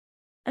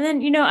 And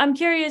then, I'm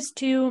curious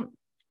too,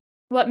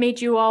 what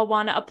made you all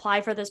want to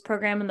apply for this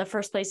program in the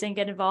first place and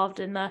get involved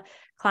in the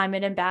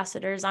climate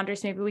ambassadors?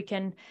 Andres, maybe we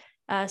can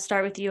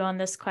start with you on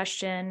this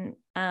question.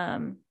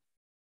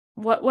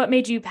 What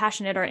made you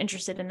passionate or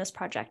interested in this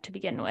project to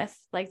begin with,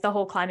 like the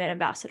whole climate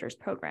ambassadors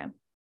program?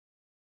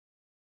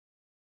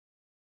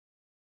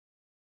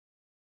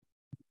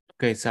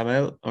 Okay,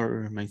 Sahabel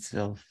or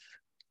myself?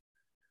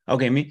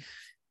 Okay, me.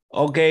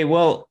 Okay,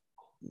 well,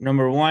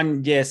 number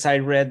one, yes, I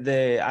read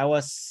I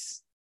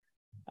was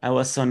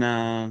on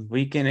a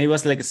weekend. It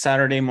was like a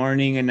Saturday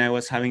morning, and I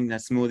was having a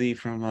smoothie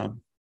from a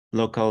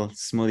local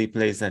smoothie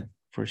place that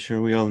for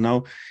sure we all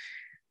know.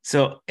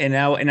 So, and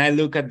I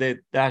look at the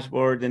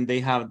dashboard, and they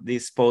have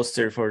this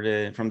poster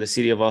from the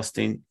City of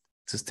Austin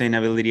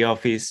Sustainability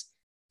Office.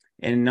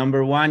 And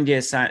number one,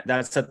 yes,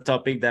 that's a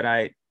topic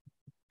that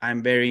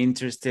I'm very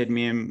interested.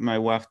 Me and my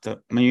wife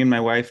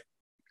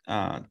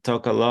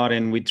talk a lot,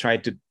 and we try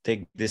to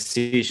take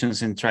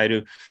decisions and try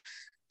to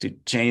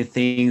change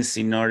things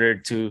in order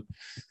to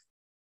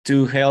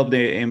help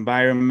the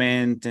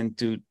environment and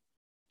to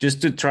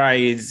try.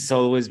 It's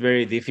always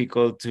very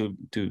difficult to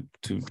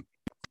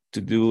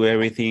do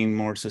everything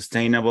more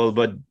sustainable,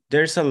 but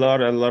there's a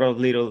lot of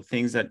little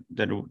things that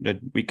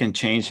we can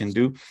change and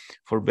do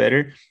for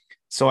better.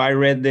 So I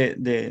read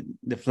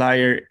the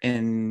flyer,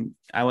 and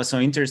I was so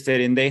interested,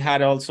 and they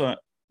had also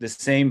the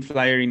same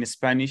flyer in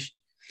Spanish,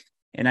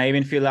 and I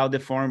even filled out the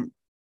form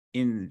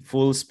in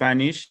full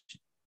Spanish.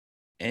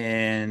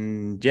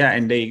 And yeah,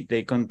 and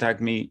they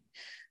contact me,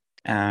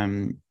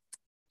 but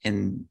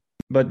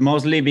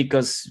mostly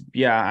because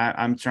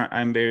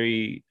I'm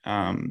very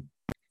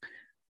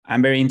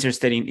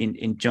interested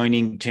in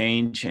joining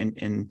change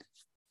and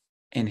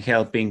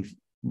helping,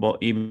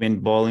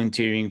 even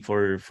volunteering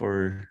for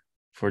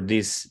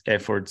these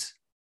efforts.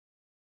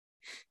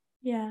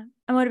 Yeah.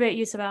 And what about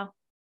you, Sahabel?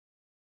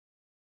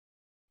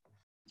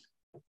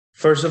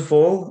 First of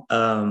all,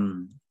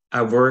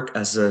 I work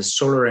as a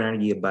solar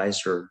energy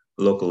advisor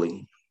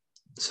locally.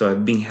 So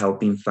I've been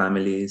helping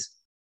families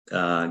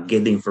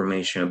get the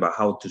information about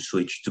how to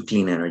switch to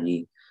clean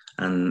energy.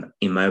 And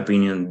in my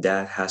opinion,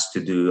 that has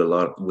to do a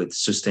lot with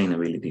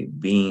sustainability,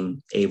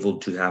 being able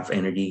to have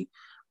energy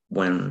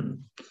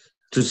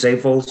to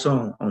save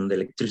also on the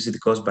electricity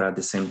cost, but at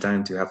the same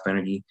time to have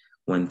energy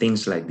when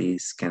things like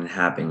this can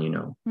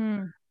happen.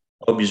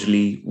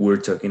 Obviously, we're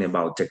talking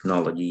about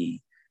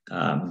technology,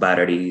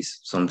 batteries,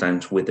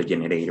 sometimes with a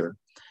generator.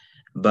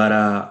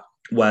 But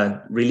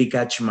what really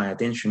catch my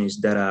attention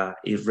is that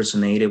it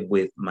resonated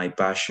with my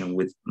passion,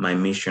 with my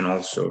mission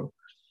also,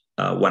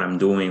 what I'm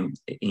doing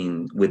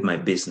with my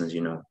business.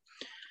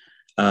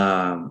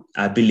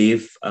 I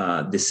believe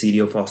the city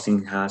of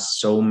Austin has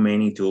so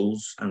many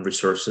tools and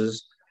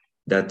resources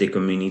that the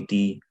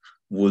community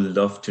would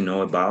love to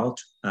know about,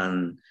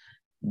 and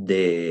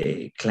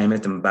the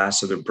Climate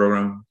Ambassador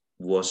program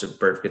was a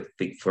perfect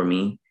fit for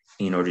me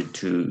in order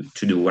to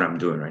do what I'm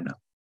doing right now.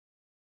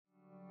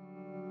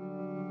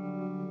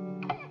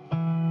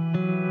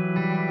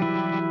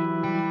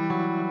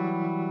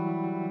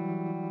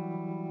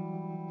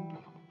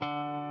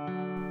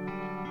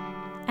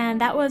 And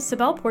that was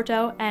Sahabel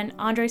Porto and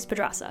Andres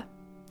Pedraza.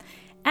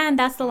 And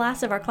that's the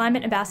last of our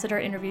Climate Ambassador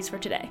interviews for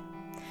today.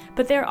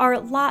 But there are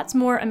lots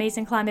more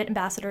amazing climate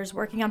ambassadors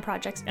working on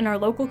projects in our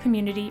local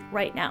community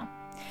right now.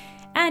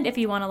 And if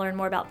you want to learn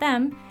more about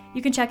them,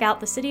 you can check out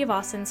the City of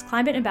Austin's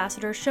Climate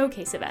Ambassador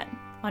Showcase event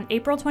on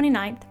April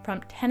 29th from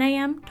 10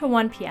 a.m. to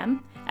 1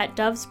 p.m. at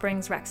Dove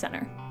Springs Rec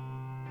Center.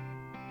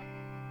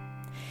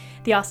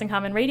 The Austin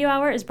Common Radio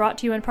Hour is brought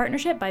to you in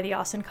partnership by the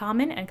Austin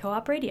Common and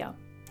Co-op Radio.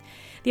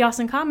 The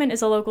Austin Common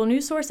is a local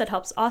news source that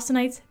helps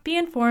Austinites be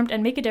informed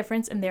and make a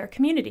difference in their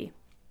community.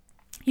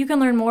 You can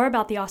learn more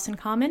about the Austin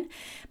Common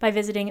by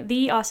visiting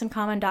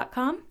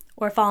theaustincommon.com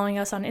or following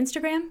us on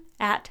Instagram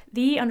at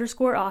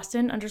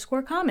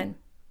 @the_Austin_common.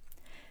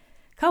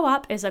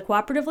 Co-op is a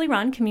cooperatively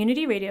run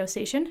community radio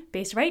station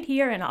based right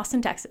here in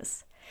Austin,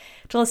 Texas.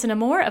 To listen to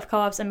more of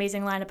Co-op's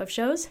amazing lineup of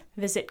shows,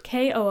 visit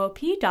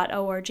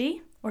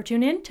koop.org or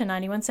tune in to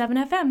 91.7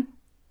 FM.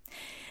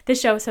 This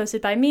show is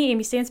hosted by me,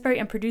 Amy Stansbury,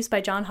 and produced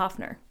by John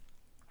Hoffner.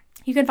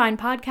 You can find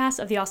podcasts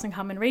of the Austin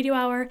Common Radio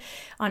Hour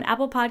on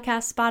Apple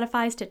Podcasts,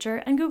 Spotify, Stitcher,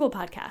 and Google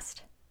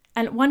Podcast.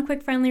 And one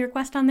quick friendly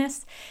request on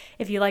this: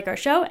 if you like our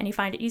show and you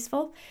find it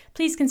useful,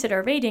 please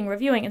consider rating,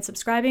 reviewing, and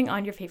subscribing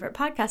on your favorite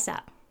podcast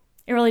app.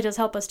 It really does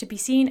help us to be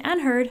seen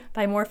and heard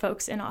by more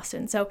folks in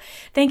Austin, so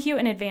thank you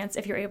in advance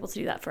if you're able to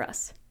do that for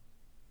us.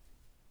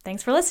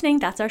 Thanks for listening.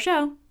 That's our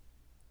show.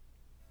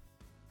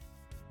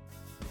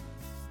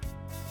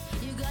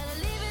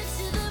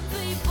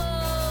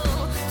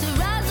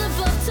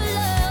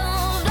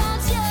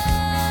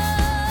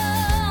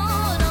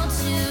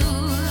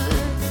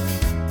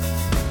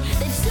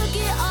 Took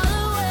it all